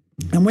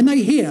 and when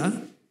they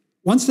hear,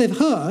 once they've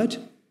heard,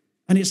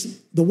 and it's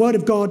the word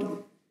of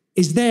God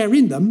is there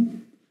in them,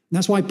 and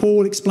that's why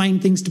Paul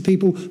explained things to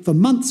people for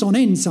months on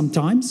end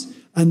sometimes,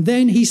 and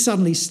then he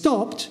suddenly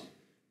stopped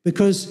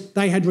because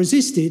they had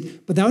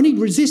resisted, but they only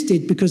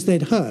resisted because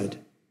they'd heard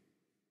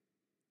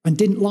and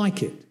didn't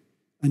like it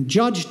and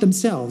judged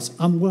themselves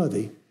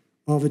unworthy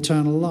of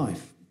eternal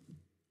life.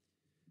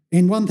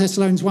 In 1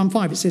 Thessalonians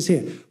 1:5 it says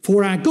here,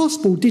 "For our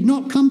gospel did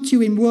not come to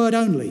you in word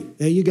only."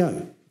 There you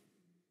go.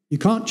 You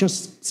can't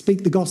just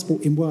speak the gospel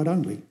in word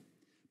only.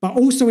 but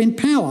also in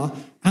power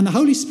and the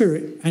Holy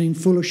Spirit and in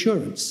full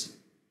assurance.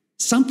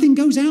 Something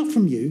goes out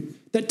from you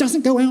that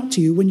doesn't go out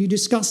to you when you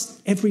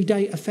discuss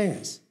everyday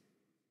affairs.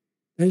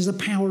 There's a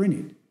power in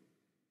it.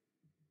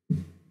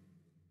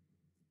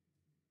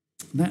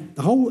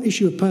 The whole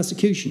issue of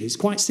persecution is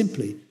quite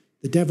simply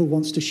the devil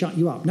wants to shut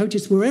you up.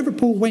 Notice wherever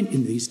Paul went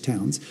in these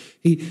towns,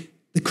 the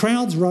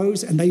crowds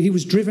rose and he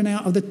was driven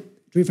out of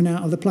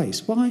the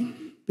place. Why?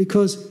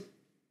 Because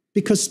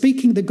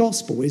speaking the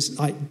gospel is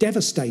like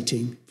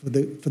devastating for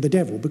the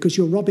devil, because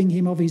you're robbing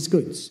him of his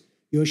goods.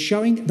 You're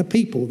showing the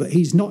people that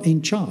he's not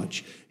in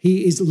charge.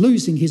 He is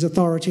losing his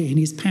authority and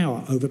his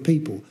power over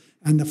people.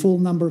 And the full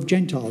number of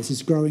Gentiles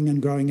is growing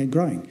and growing and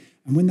growing.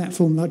 And when that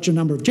full larger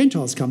number of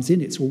Gentiles comes in,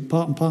 it's all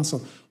part and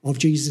parcel of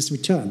Jesus'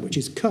 return, which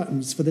is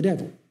curtains for the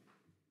devil.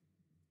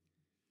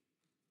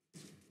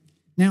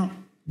 Now,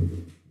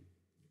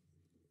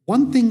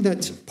 one thing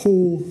that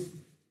Paul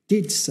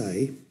did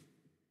say,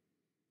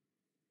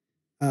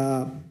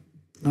 I'm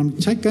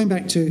going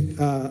back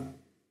to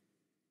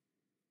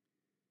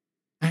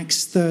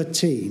Acts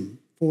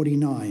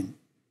 13:49,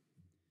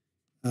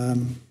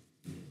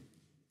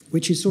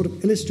 which is sort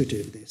of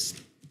illustrative of this.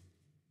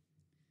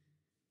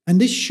 And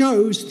this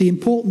shows the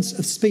importance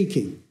of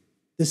speaking,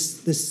 the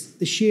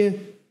sheer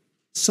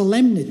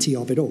solemnity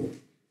of it all.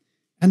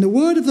 And the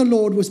word of the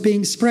Lord was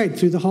being spread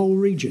through the whole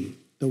region.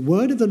 The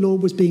word of the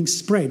Lord was being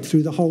spread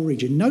through the whole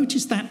region.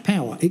 Notice that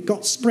power. It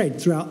got spread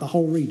throughout the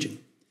whole region.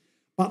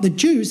 But the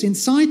Jews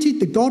incited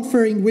the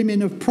God-fearing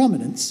women of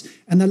prominence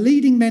and the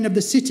leading men of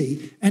the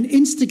city and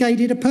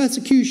instigated a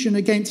persecution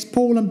against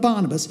Paul and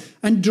Barnabas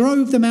and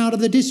drove them out of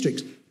the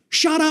districts.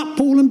 Shut up,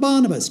 Paul and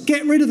Barnabas.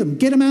 Get rid of them.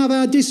 Get them out of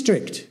our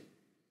district.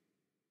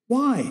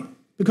 Why?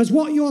 Because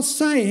what you're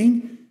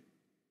saying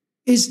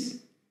is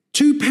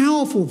too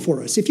powerful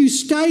for us. If you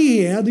stay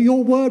here,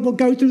 your word will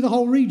go through the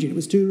whole region. It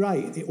was too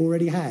late. It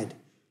already had.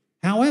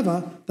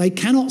 However, they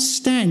cannot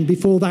stand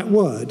before that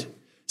word.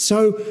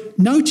 So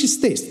notice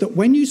this, that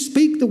when you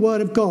speak the word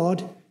of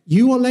God,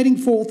 you are letting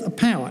forth a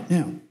power.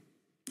 Now,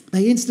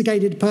 they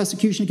instigated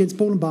persecution against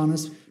Paul and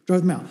Barnabas,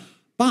 drove them out.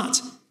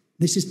 But,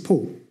 this is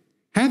Paul,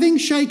 having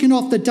shaken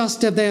off the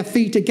dust of their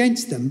feet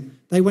against them,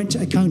 they went to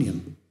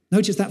Iconium.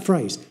 Notice that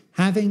phrase,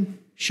 having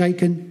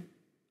shaken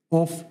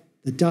off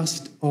the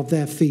dust of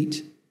their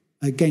feet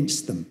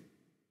against them.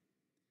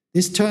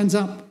 This turns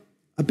up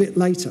a bit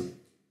later.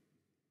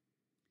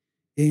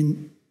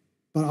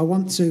 But I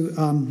want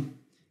to,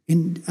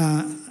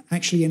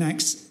 actually in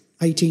Acts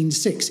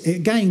 18:6, it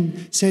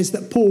again says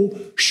that Paul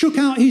shook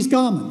out his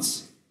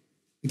garments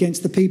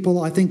against the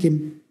people, I think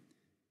in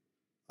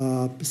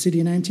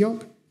Pisidian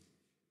Antioch.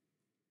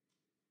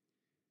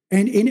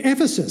 And in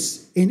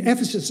Ephesus, in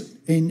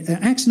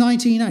Acts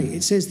 19:8,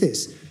 it says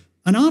this,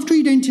 and after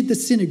he'd entered the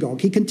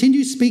synagogue, he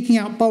continued speaking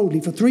out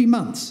boldly for 3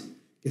 months.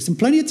 Gives them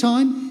plenty of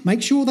time,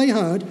 make sure they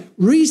heard,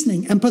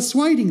 reasoning and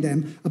persuading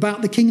them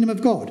about the kingdom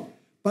of God.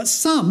 But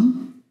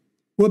some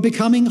were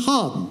becoming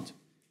hardened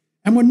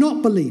and were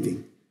not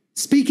believing,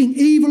 speaking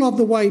evil of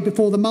the way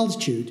before the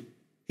multitude.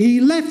 He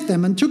left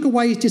them and took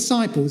away his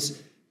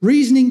disciples,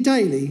 reasoning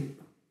daily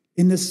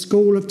in the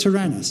school of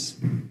Tyrannus.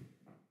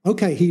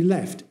 Okay, he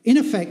left. In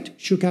effect,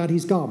 shook out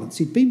his garments.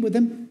 He'd been with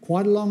them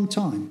quite a long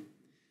time.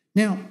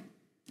 Now,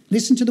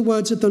 listen to the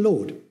words of the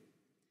Lord.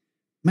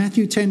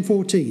 Matthew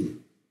 10:14.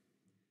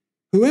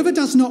 Whoever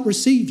does not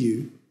receive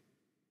you,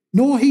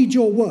 nor heed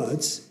your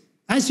words,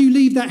 as you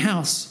leave that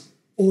house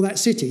or that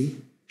city,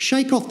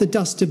 shake off the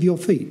dust of your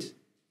feet.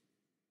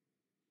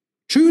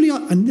 Truly,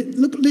 and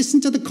look, listen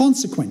to the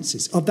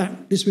consequences of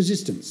this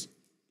resistance.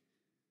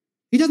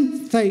 He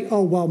doesn't say,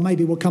 oh, well,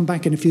 maybe we'll come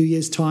back in a few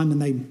years' time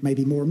and they may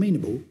be more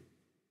amenable.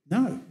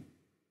 No.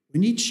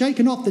 When he'd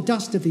shaken off the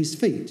dust of his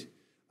feet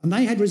and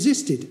they had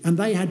resisted and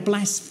they had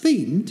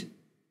blasphemed,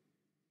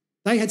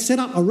 they had set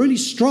up a really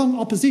strong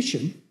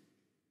opposition.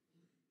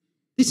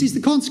 This is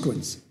the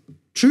consequence.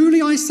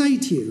 Truly I say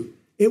to you,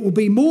 it will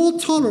be more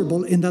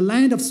tolerable in the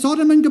land of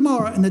Sodom and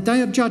Gomorrah in the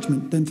day of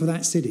judgment than for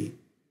that city.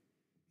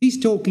 He's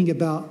talking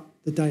about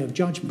the day of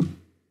judgment.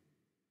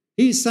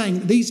 He is saying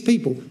that these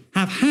people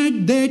have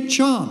had their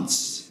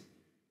chance.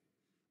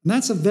 And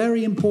that's a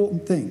very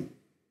important thing.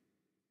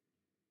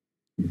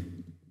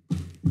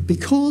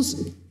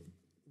 Because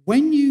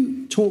when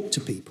you talk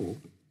to people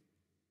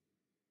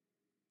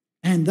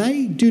and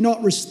they do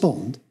not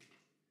respond,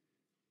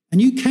 and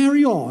you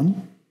carry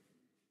on,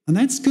 and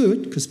that's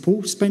good because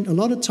Paul spent a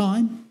lot of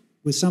time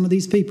with some of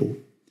these people,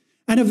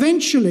 and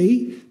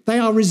eventually they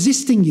are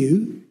resisting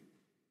you,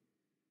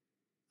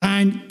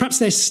 and perhaps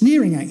they're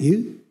sneering at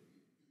you,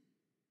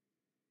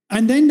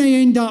 and then they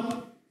end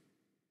up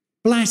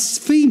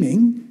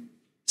blaspheming,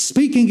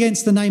 speaking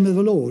against the name of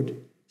the Lord.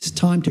 It's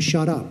time to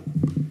shut up.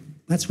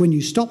 That's when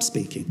you stop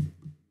speaking.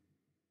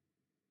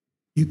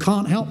 You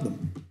can't help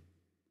them.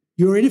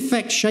 You're in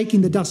effect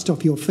shaking the dust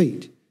off your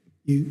feet.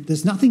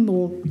 There's nothing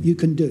more you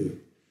can do.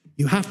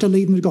 You have to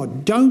leave them to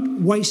God.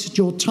 Don't waste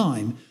your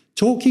time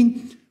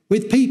talking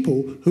with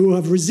people who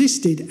have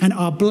resisted and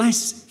are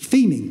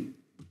blaspheming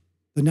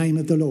the name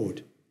of the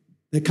Lord.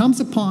 There comes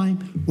a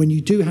time when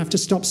you do have to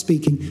stop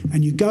speaking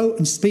and you go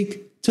and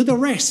speak to the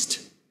rest,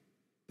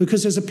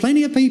 because there's a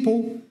plenty of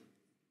people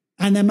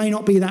and there may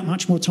not be that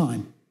much more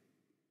time.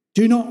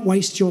 Do not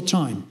waste your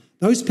time.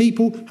 Those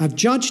people have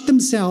judged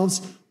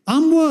themselves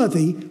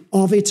unworthy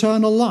of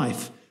eternal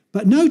life.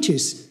 But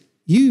notice,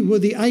 you were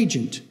the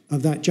agent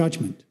of that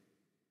judgment.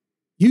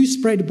 You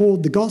spread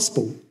abroad the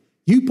gospel.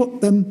 You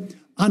put them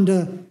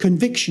under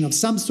conviction of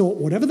some sort,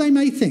 whatever they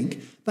may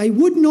think. They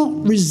would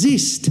not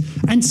resist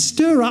and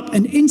stir up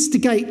and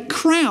instigate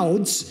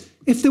crowds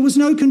if there was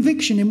no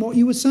conviction in what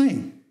you were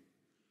saying.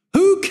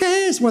 Who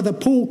cares whether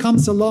Paul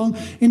comes along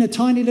in a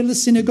tiny little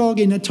synagogue,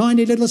 in a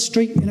tiny little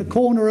street, in a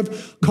corner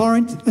of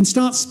Corinth, and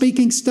starts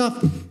speaking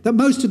stuff that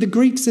most of the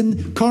Greeks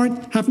in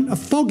Corinth haven't a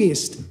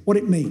foggiest what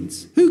it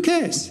means? Who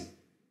cares?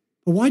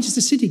 But why does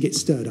the city get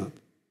stirred up?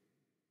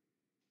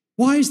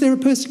 Why is there a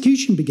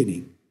persecution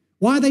beginning?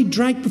 Why are they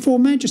dragged before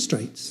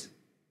magistrates?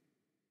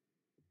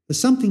 There's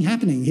something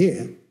happening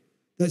here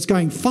that's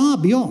going far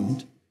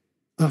beyond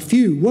a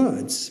few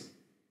words.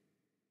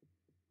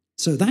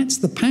 So that's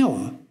the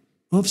power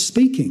of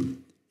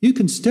speaking. You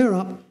can stir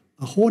up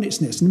a hornet's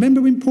nest. And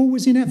remember when Paul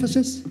was in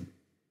Ephesus?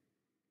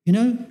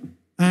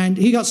 And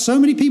he got so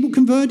many people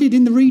converted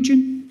in the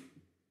region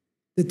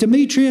that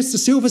Demetrius, the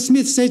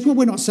silversmith, says, well,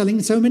 we're not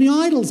selling so many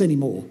idols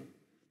anymore.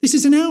 This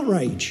is an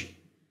outrage.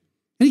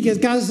 And he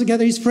gathers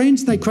together his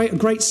friends. They create a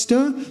great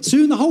stir.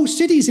 Soon the whole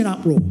city is in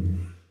uproar.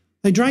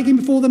 They drag him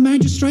before the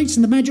magistrates,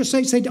 and the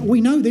magistrates say, we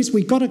know this.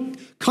 We've got to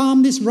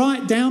calm this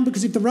riot down,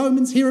 because if the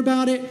Romans hear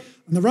about it,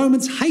 and the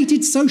Romans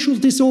hated social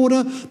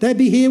disorder, they'd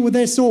be here with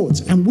their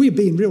swords, and we'd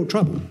be in real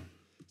trouble.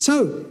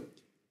 So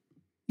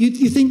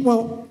you think,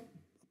 well,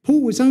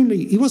 Paul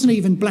he wasn't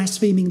even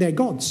blaspheming their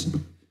gods.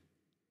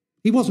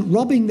 He wasn't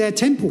robbing their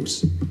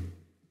temples.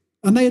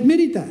 And they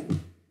admitted that.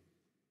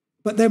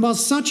 But there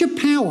was such a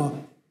power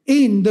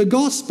in the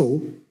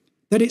gospel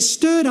that it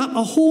stirred up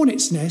a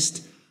hornet's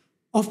nest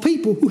of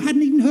people who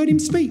hadn't even heard him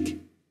speak.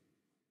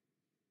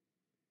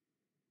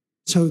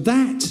 So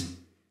that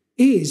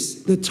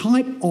is the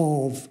type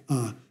of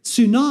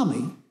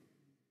tsunami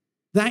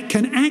that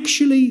can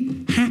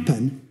actually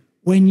happen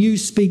when you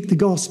speak the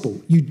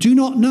gospel. You do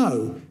not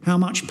know how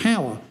much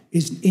power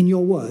is in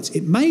your words.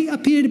 It may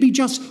appear to be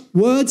just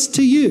words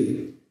to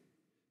you,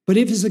 but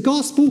if it's the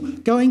gospel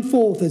going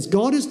forth as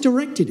God has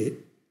directed it,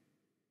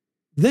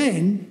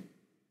 then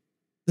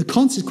the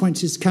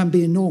consequences can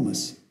be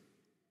enormous.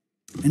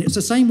 And it's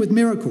the same with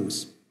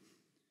miracles.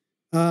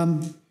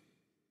 In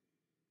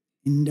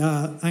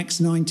Acts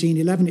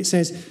 19:11 it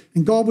says,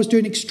 and God was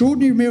doing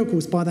extraordinary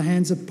miracles by the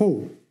hands of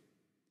Paul,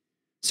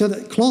 so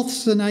that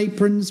cloths and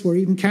aprons were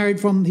even carried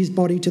from his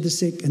body to the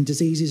sick, and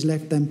diseases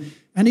left them,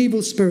 and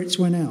evil spirits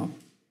went out.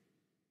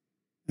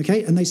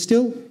 Okay, and they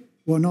still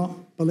were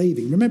not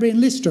believing. Remember in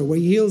Lystra, where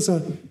he heals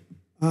a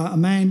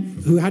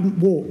man who hadn't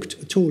walked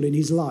at all in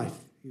his life.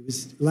 He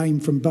was lame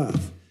from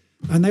birth.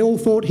 And they all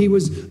thought he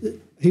was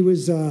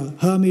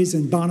Hermes,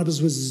 and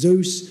Barnabas was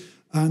Zeus,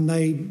 and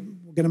they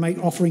were going to make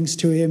offerings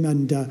to him,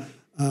 and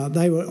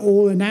they were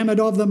all enamored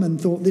of them and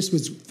thought this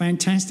was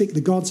fantastic.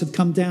 The gods have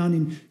come down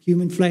in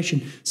human flesh,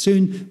 and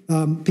soon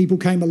people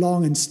came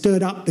along and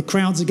stirred up the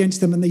crowds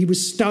against them, and he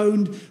was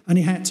stoned and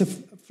he had to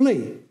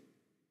flee.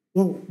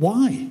 Well,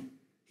 why?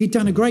 He'd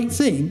done a great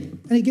thing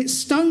and he gets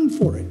stoned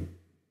for it.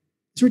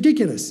 It's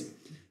ridiculous.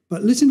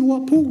 But listen to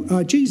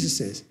what Jesus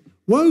says.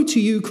 Woe to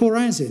you,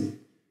 Chorazin!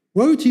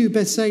 Woe to you,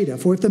 Bethsaida!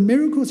 For if the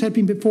miracles had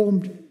been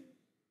performed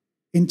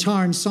in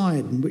Tyre and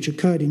Sidon, which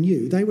occurred in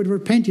you, they would have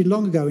repented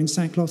long ago in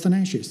sackcloth and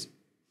ashes.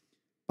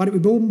 But it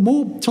would be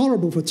more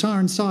tolerable for Tyre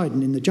and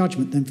Sidon in the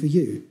judgment than for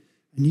you.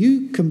 And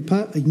you,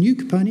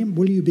 Capernaum,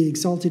 will you be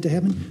exalted to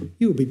heaven?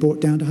 You will be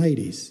brought down to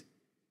Hades.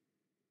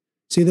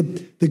 See,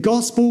 the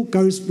gospel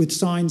goes with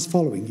signs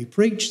following. You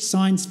preach,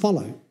 signs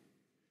follow.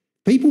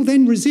 People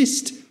then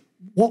resist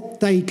what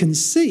they can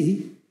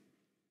see.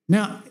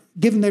 Now,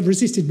 given they've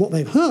resisted what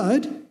they've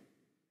heard,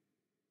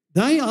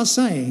 they are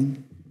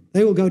saying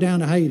they will go down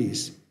to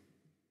Hades.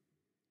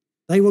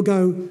 They will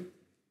go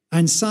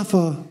and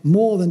suffer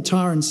more than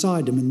Tyre and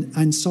Sidon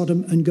and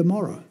Sodom and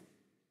Gomorrah.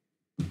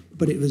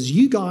 But it was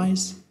you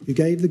guys who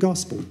gave the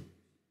gospel.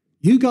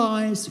 You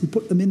guys who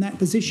put them in that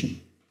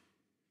position.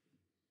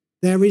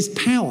 There is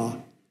power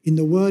in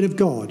the word of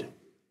God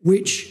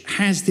which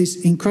has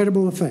this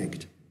incredible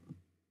effect.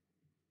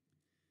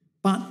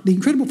 But the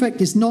incredible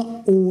effect is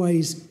not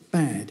always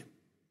bad,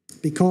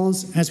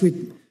 because, as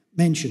we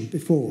mentioned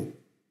before,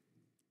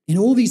 in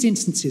all these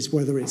instances,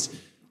 whether it's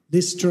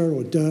Lystra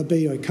or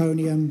Derbe or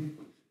Iconium,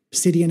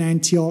 Pisidian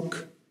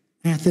Antioch,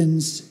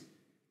 Athens,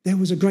 there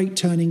was a great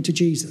turning to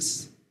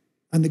Jesus,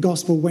 and the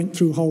gospel went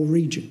through whole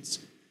regions,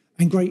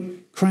 and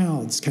great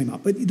crowds came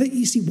up. But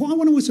you see, what I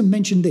want to also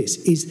mention this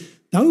is,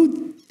 though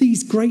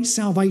these great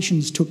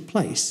salvations took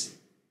place,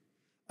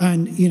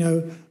 and,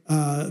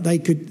 they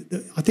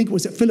could, I think it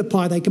was at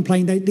Philippi, they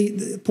complained,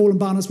 Paul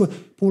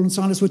and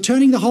Silas were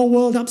turning the whole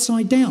world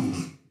upside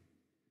down.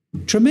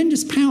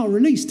 Tremendous power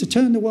released to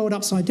turn the world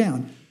upside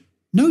down.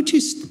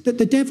 Notice that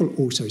the devil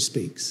also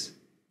speaks.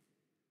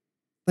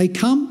 They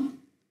come,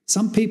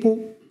 Some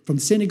people from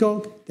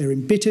synagogue, they're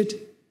embittered,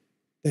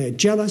 they're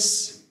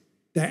jealous,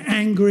 they're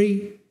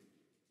angry.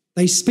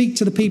 They speak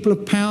to the people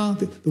of power,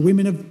 the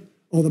women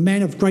or the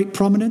men of great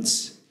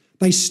prominence.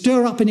 They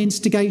stir up an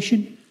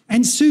instigation,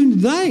 and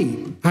soon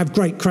they have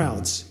great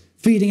crowds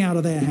feeding out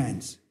of their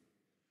hands.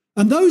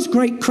 And those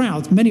great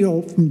crowds, many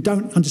of them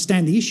don't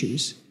understand the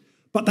issues,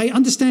 but they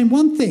understand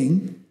one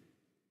thing,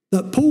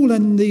 that Paul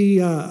and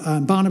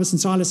Barnabas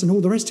and Silas and all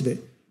the rest of it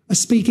are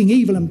speaking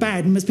evil and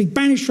bad and must be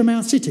banished from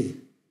our city.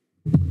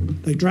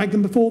 They drag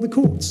them before the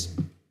courts.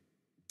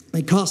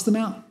 They cast them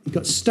out. He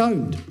got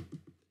stoned,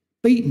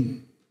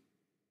 beaten.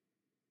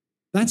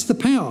 That's the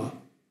power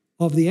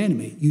of the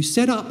enemy. You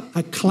set up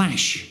a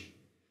clash,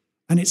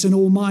 and it's an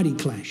almighty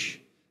clash,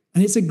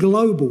 and it's a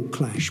global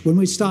clash. When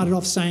we started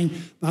off saying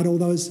about all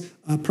those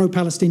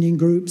pro-Palestinian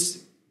groups,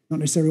 not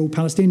necessarily all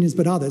Palestinians,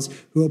 but others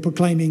who are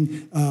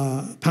proclaiming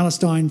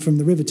Palestine from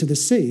the river to the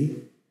sea,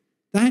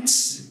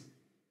 that's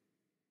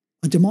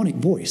a demonic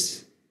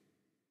voice.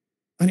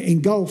 And it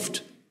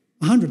engulfed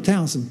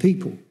 100,000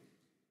 people.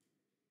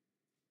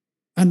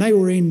 And they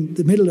were in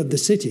the middle of the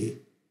city,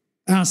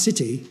 our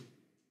city,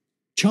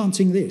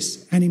 chanting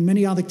this, and in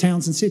many other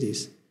towns and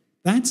cities.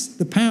 That's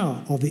the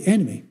power of the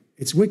enemy.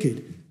 It's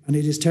wicked, and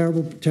it is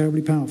terrible,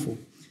 terribly powerful.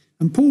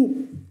 And Paul,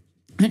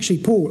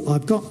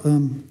 I've got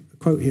a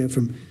quote here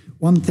from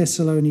 1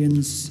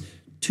 Thessalonians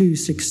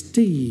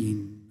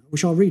 2:16,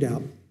 which I'll read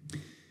out.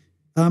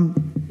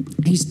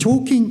 He's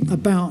talking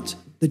about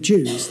the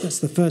Jews, that's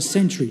the first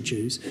century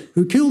Jews,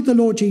 who killed the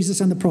Lord Jesus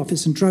and the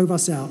prophets and drove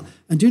us out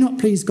and do not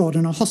please God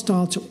and are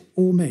hostile to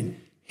all men,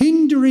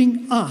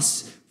 hindering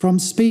us from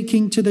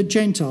speaking to the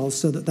Gentiles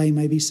so that they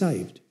may be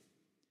saved.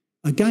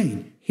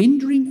 Again,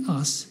 hindering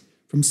us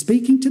from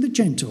speaking to the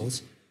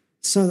Gentiles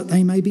so that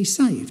they may be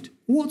saved.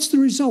 What's the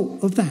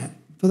result of that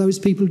for those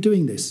people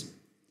doing this?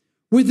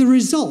 With the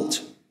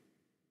result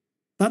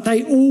that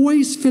they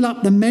always fill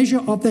up the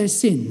measure of their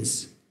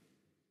sins,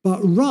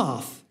 but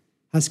wrath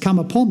has come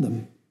upon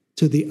them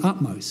to the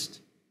utmost.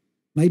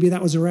 Maybe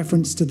that was a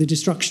reference to the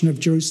destruction of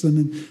Jerusalem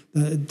and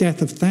the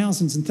death of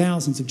thousands and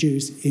thousands of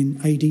Jews in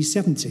AD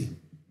 70.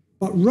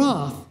 But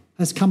wrath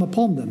has come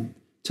upon them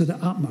to the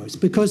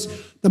utmost, because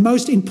the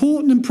most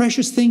important and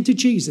precious thing to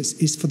Jesus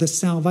is for the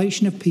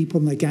salvation of people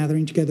and the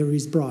gathering together of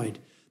his bride.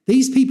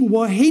 These people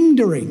were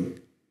hindering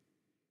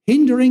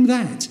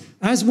that,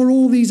 as were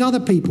all these other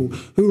people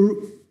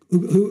who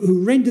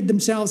rendered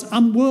themselves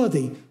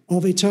unworthy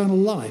of eternal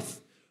life,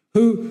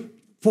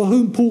 for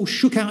whom Paul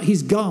shook out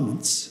his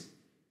garments,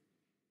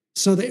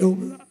 so that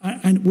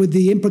and with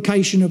the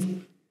implication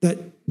of that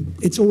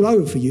it's all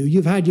over for you.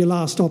 You've had your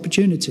last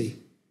opportunity,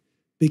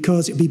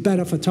 because it'd be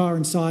better for Tyre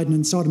and Sidon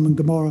and Sodom and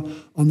Gomorrah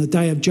on the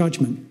day of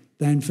judgment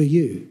than for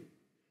you.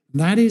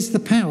 That is the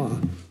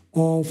power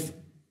of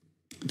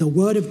the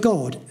word of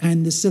God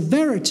and the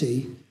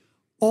severity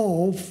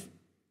of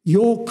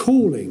your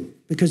calling,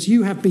 because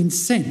you have been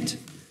sent.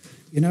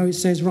 You know, it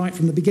says right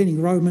from the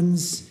beginning,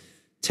 Romans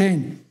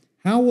 10,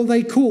 how will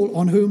they call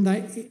on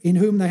in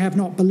whom they have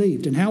not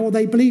believed? And how will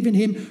they believe in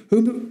him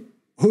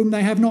whom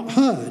they have not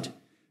heard?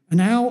 And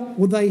how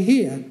will they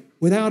hear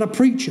without a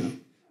preacher?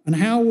 And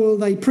how will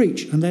they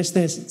preach unless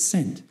they're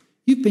sent?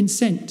 You've been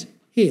sent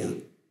here.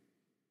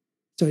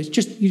 So it's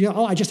just,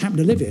 I just happen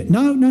to live here.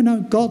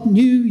 No. God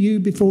knew you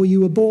before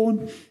you were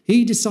born.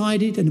 He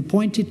decided and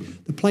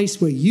appointed the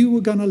place where you were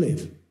going to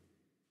live.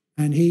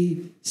 And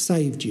he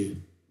saved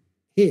you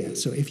here.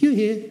 So if you're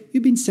here,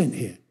 you've been sent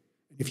here.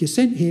 If you're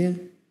sent here,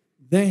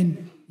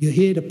 then you're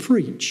here to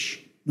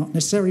preach, not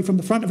necessarily from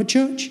the front of a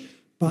church,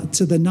 but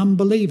to the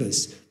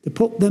non-believers, to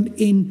put them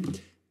in,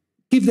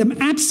 give them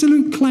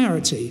absolute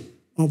clarity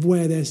of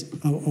where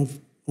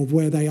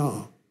they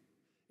are.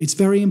 It's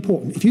very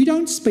important. If you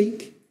don't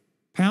speak,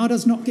 power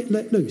does not get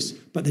let loose.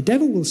 But the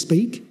devil will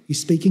speak.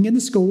 He's speaking in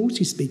the schools.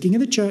 He's speaking in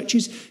the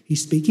churches.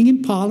 He's speaking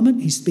in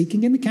Parliament. He's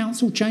speaking in the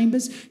council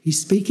chambers. He's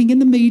speaking in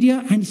the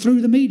media and through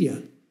the media.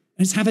 And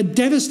it's had a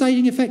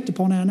devastating effect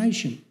upon our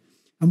nation.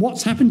 And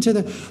what's happened to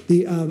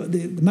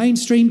the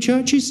mainstream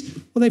churches?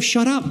 Well, they've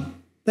shut up.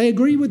 They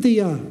agree with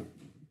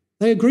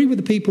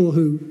the people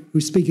who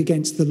speak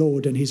against the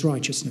Lord and his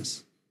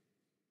righteousness.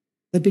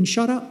 They've been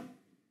shut up.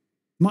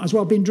 Might as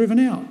well have been driven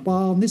out.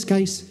 Well, in this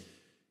case,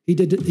 he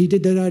did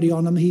that early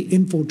on them. He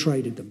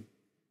infiltrated them.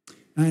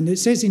 And it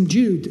says in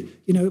Jude,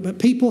 but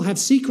people have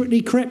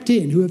secretly crept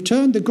in who have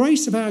turned the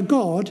grace of our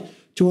God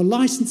to a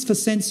license for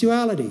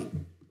sensuality.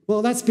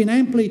 Well, that's been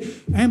amply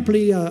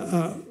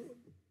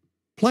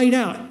played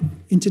out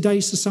in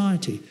today's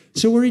society.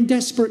 So we're in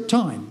desperate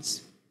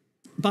times.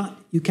 But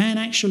you can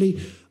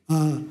actually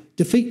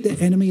defeat the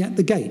enemy at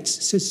the gates.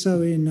 It says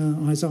so in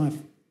Isaiah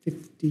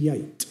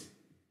 58.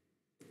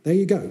 There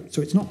you go.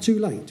 So it's not too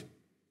late.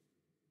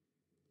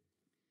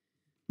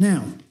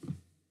 Now,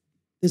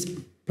 there's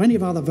plenty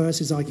of other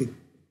verses I could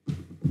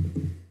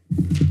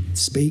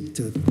speak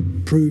to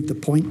prove the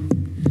point,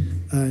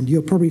 and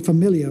you're probably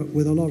familiar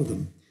with a lot of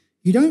them.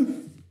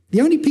 The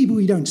only people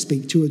you don't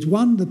speak to is,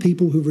 one, the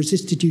people who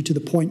resisted you to the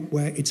point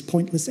where it's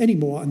pointless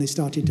anymore, and they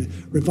started to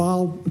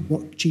revile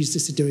what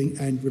Jesus is doing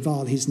and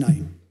revile his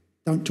name.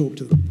 Don't talk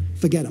to them.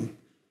 Forget them.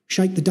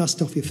 Shake the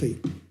dust off your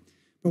feet.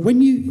 But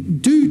when you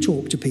do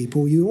talk to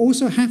people, you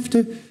also have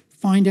to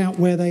find out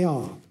where they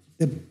are.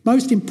 The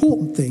most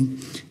important thing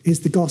is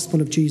the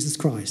gospel of Jesus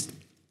Christ.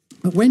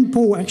 But when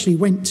Paul actually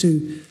went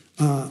to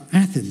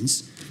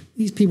Athens,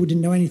 these people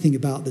didn't know anything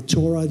about the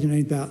Torah, didn't know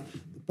anything about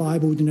the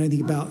Bible, didn't know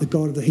anything about the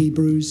God of the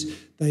Hebrews.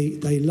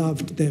 They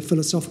loved their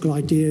philosophical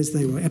ideas.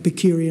 They were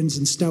Epicureans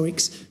and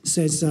Stoics.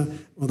 Says,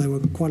 well, there were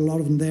quite a lot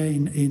of them there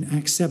in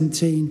Acts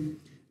 17.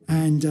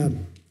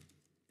 And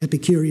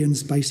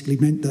Epicureans basically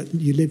meant that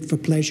you lived for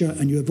pleasure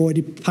and you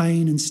avoided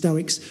pain, and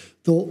Stoics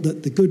thought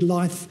that the good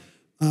life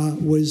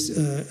was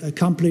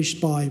accomplished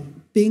by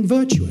being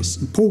virtuous.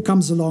 And Paul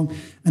comes along,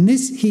 and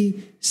this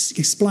he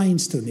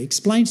explains to them. He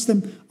explains to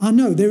them, I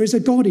know there is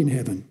a God in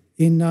heaven.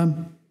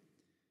 In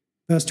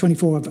verse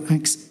 24 of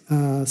Acts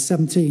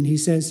 17, he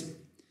says,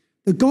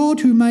 the God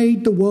who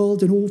made the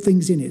world and all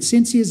things in it,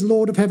 since he is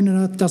Lord of heaven and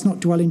earth, does not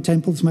dwell in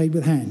temples made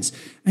with hands.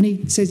 And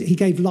he says he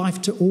gave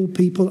life to all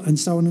people and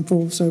so on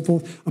and so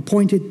forth,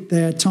 appointed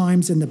their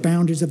times and the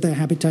boundaries of their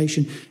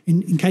habitation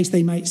in case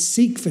they might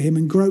seek for him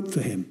and grope for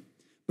him.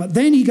 But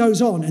then he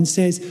goes on and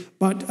says,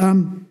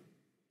 and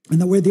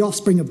that we're the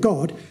offspring of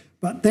God,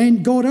 but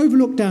then God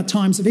overlooked our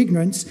times of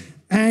ignorance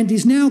and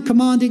is now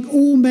commanding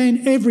all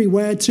men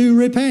everywhere to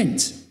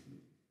repent.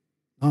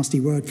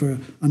 Nasty word for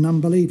an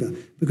unbeliever,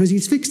 because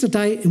he's fixed a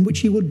day in which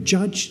he will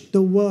judge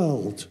the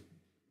world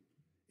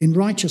in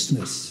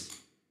righteousness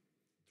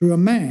through a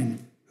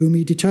man whom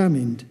he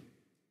determined,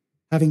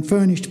 having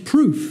furnished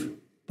proof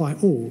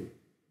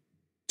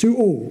to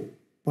all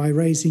by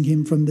raising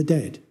him from the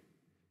dead.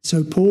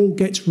 So Paul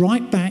gets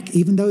right back,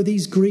 even though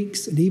these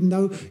Greeks, and even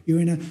though you're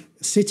in a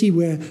city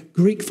where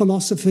Greek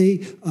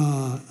philosophy,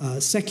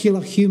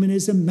 secular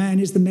humanism, man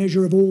is the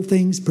measure of all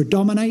things,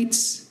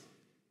 predominates,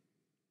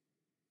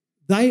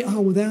 they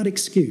are without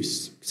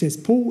excuse, says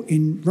Paul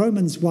in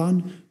Romans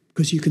 1,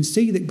 because you can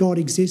see that God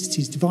exists,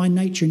 his divine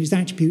nature and his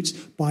attributes,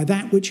 by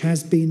that which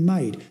has been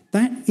made.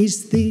 That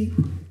is the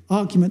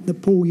argument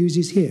that Paul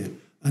uses here.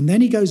 And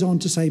then he goes on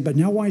to say, but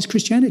now why is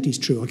Christianity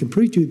true? I can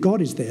prove to you God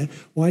is there.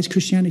 Why is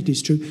Christianity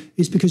true?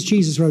 It's because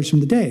Jesus rose from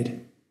the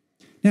dead.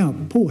 Now,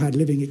 Paul had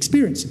living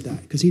experience of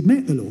that because he'd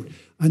met the Lord.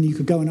 And you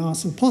could go and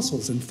ask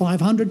apostles, and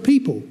 500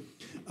 people,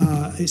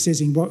 it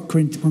says in 1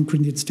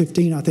 Corinthians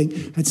 15, I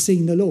think, had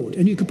seen the Lord.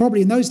 And you could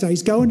probably in those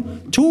days go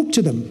and talk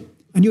to them,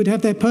 and you'd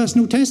have their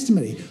personal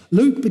testimony.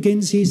 Luke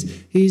begins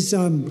his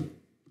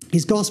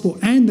gospel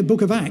and the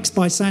book of Acts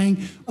by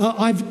saying,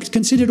 I've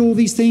considered all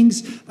these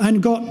things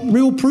and got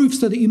real proof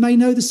so that you may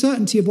know the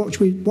certainty of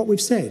what we've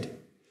said.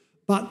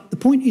 But the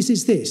point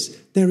is this,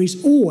 there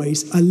is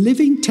always a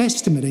living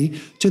testimony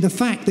to the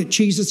fact that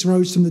Jesus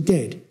rose from the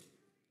dead,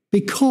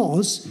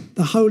 because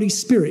the Holy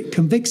Spirit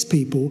convicts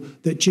people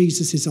that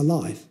Jesus is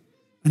alive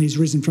and he's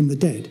risen from the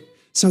dead.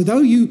 So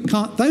though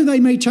they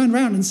may turn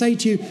around and say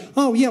to you,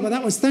 oh yeah, well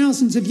that was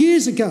thousands of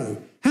years ago.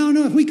 How on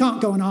earth, we can't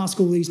go and ask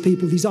all these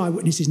people, these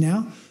eyewitnesses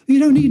now. You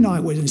don't need an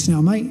eyewitness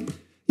now, mate.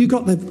 You've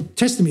got the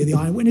testimony of the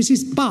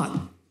eyewitnesses, but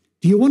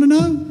do you want to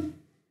know?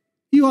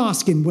 You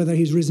ask him whether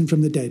he's risen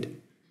from the dead.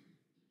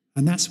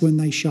 And that's when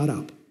they shut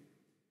up.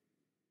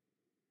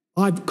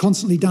 I've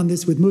constantly done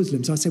this with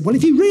Muslims. I said, well,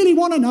 if you really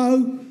want to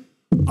know,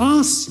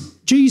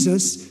 ask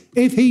Jesus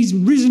if he's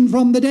risen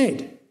from the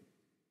dead.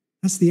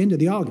 That's the end of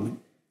the argument.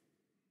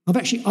 I've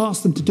actually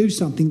asked them to do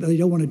something that they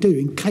don't want to do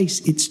in case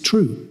it's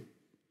true,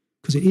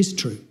 because it is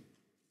true.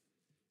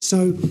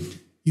 So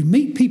you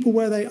meet people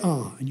where they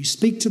are and you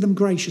speak to them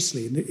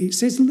graciously. And it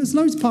says there's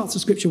loads of parts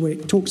of Scripture where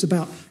it talks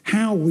about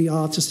how we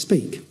are to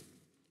speak.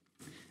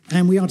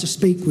 And we are to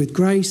speak with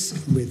grace,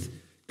 with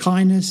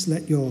kindness.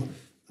 Let your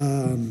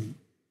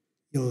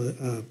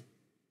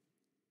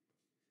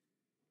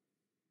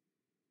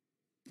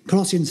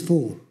Colossians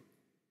 4.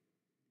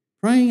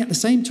 Praying at the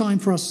same time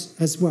for us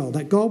as well,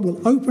 that God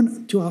will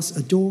open to us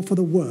a door for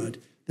the word,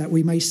 that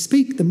we may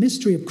speak the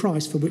mystery of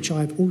Christ, for which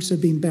I have also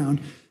been bound,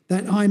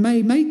 that I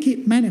may make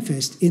it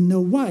manifest in the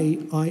way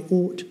I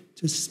ought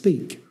to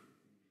speak.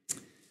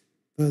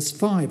 Verse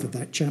 5 of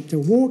that chapter,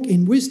 walk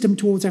in wisdom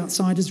towards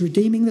outsiders,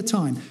 redeeming the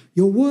time.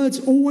 Your words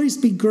always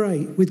be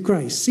great with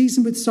grace,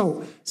 seasoned with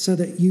salt, so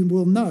that you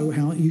will know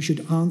how you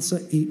should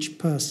answer each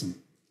person.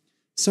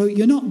 So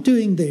you're not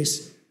doing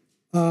this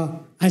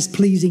as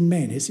pleasing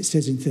men, as it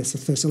says in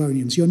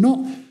Thessalonians. You're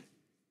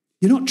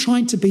not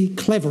trying to be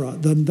cleverer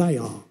than they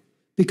are,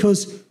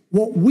 because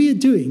what we're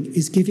doing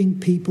is giving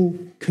people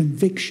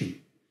conviction.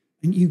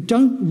 And you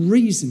don't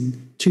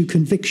reason to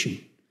conviction.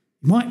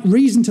 You might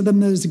reason to them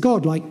there's a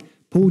God, like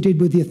Paul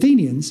did with the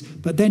Athenians,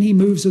 but then he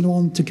moves them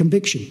on to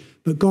conviction.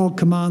 But God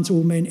commands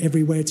all men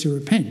everywhere to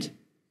repent.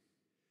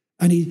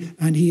 And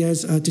he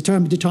has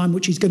determined a time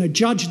which he's going to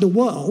judge the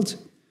world.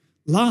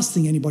 Last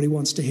thing anybody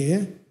wants to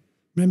hear.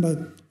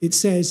 Remember, it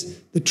says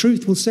the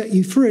truth will set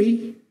you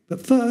free,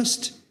 but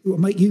first it will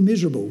make you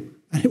miserable,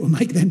 and it will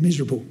make them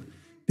miserable,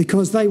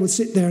 because they will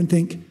sit there and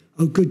think,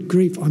 oh, good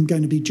grief, I'm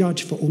going to be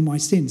judged for all my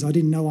sins. I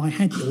didn't know I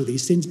had all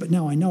these sins, but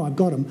now I know I've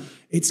got them.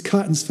 It's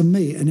curtains for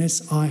me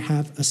unless I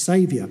have a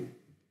saviour.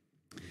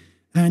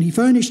 And he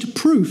furnished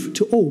proof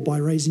to all by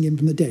raising him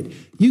from the dead.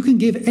 You can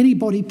give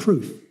anybody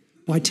proof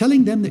by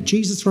telling them that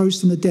Jesus rose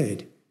from the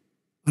dead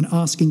and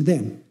asking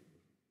them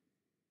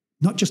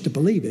not just to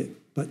believe it,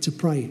 but to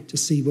pray to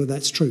see whether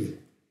that's true,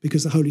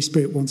 because the Holy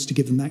Spirit wants to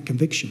give them that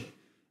conviction.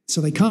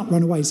 So they can't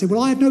run away and say,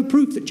 well, I have no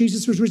proof that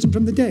Jesus was risen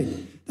from the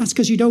dead. That's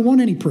because you don't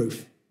want any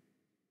proof,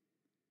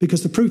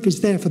 because the proof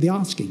is there for the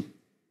asking.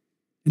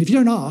 And if you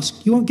don't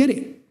ask, you won't get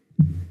it.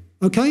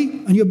 Okay?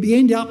 And you'll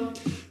end up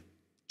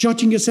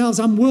judging yourselves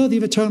unworthy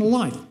of eternal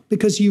life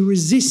because you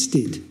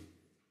resisted,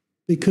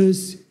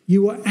 because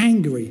you were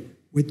angry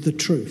with the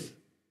truth.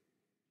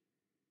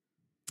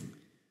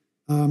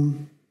 The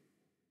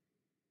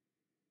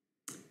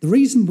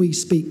reason we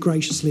speak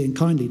graciously and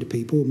kindly to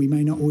people, and we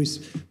may not always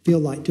feel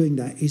like doing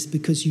that, is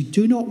because we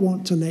don't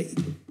want to let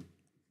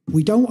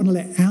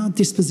our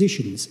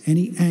dispositions,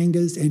 any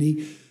angers,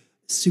 any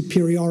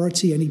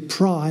superiority, any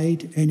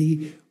pride,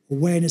 any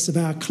awareness of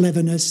our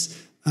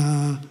cleverness,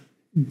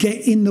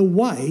 get in the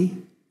way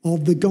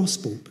of the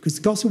gospel, because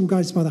the gospel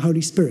goes by the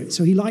Holy Spirit.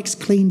 So he likes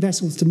clean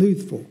vessels to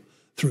move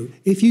through.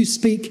 If you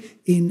speak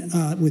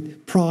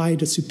with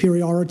pride or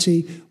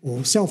superiority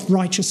or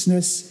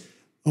self-righteousness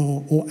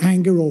or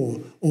anger or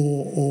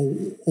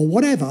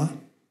whatever,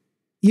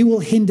 you will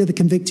hinder the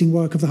convicting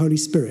work of the Holy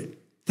Spirit.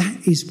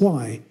 That is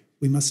why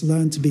we must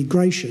learn to be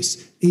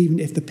gracious, even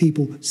if the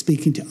people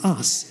speaking to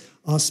us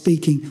are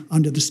speaking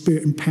under the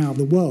spirit and power of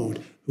the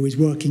world, who is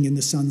working in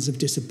the sons of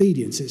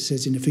disobedience, it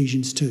says in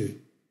Ephesians 2.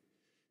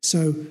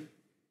 So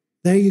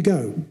there you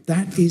go.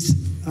 That is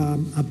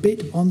a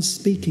bit on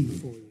speaking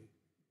for you.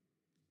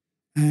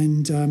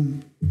 And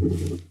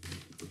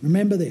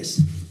remember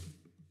this.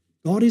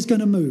 God is going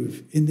to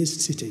move in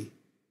this city.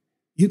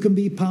 You can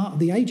be part of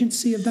the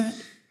agency of that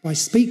by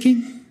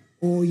speaking,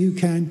 or you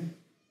can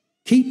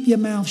keep your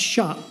mouth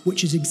shut,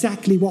 which is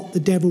exactly what the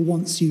devil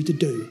wants you to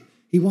do.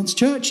 He wants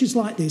churches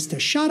like this to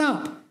shut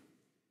up,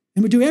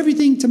 and we do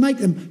everything to make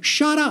them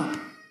shut up.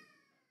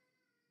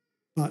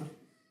 But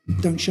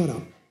don't shut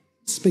up.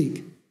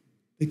 Speak,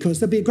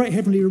 because there'll be a great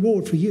heavenly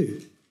reward for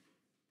you,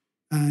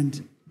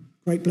 and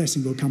great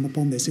blessing will come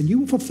upon this, and you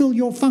will fulfill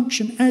your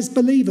function as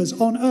believers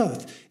on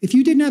earth. If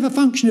you didn't have a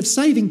function of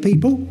saving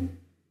people,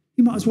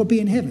 you might as well be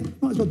in heaven. You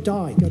might as well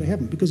die, go to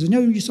heaven, because there's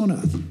no use on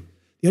earth.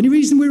 The only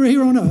reason we're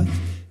here on earth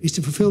is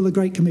to fulfill the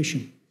Great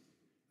Commission.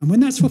 And when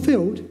that's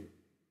fulfilled,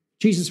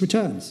 Jesus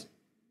returns.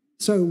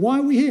 So why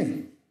are we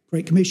here?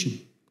 Great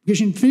Commission.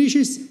 Commission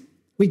finishes,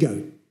 we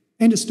go.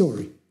 End of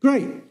story.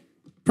 Great.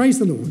 Praise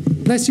the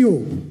Lord. Bless you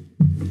all.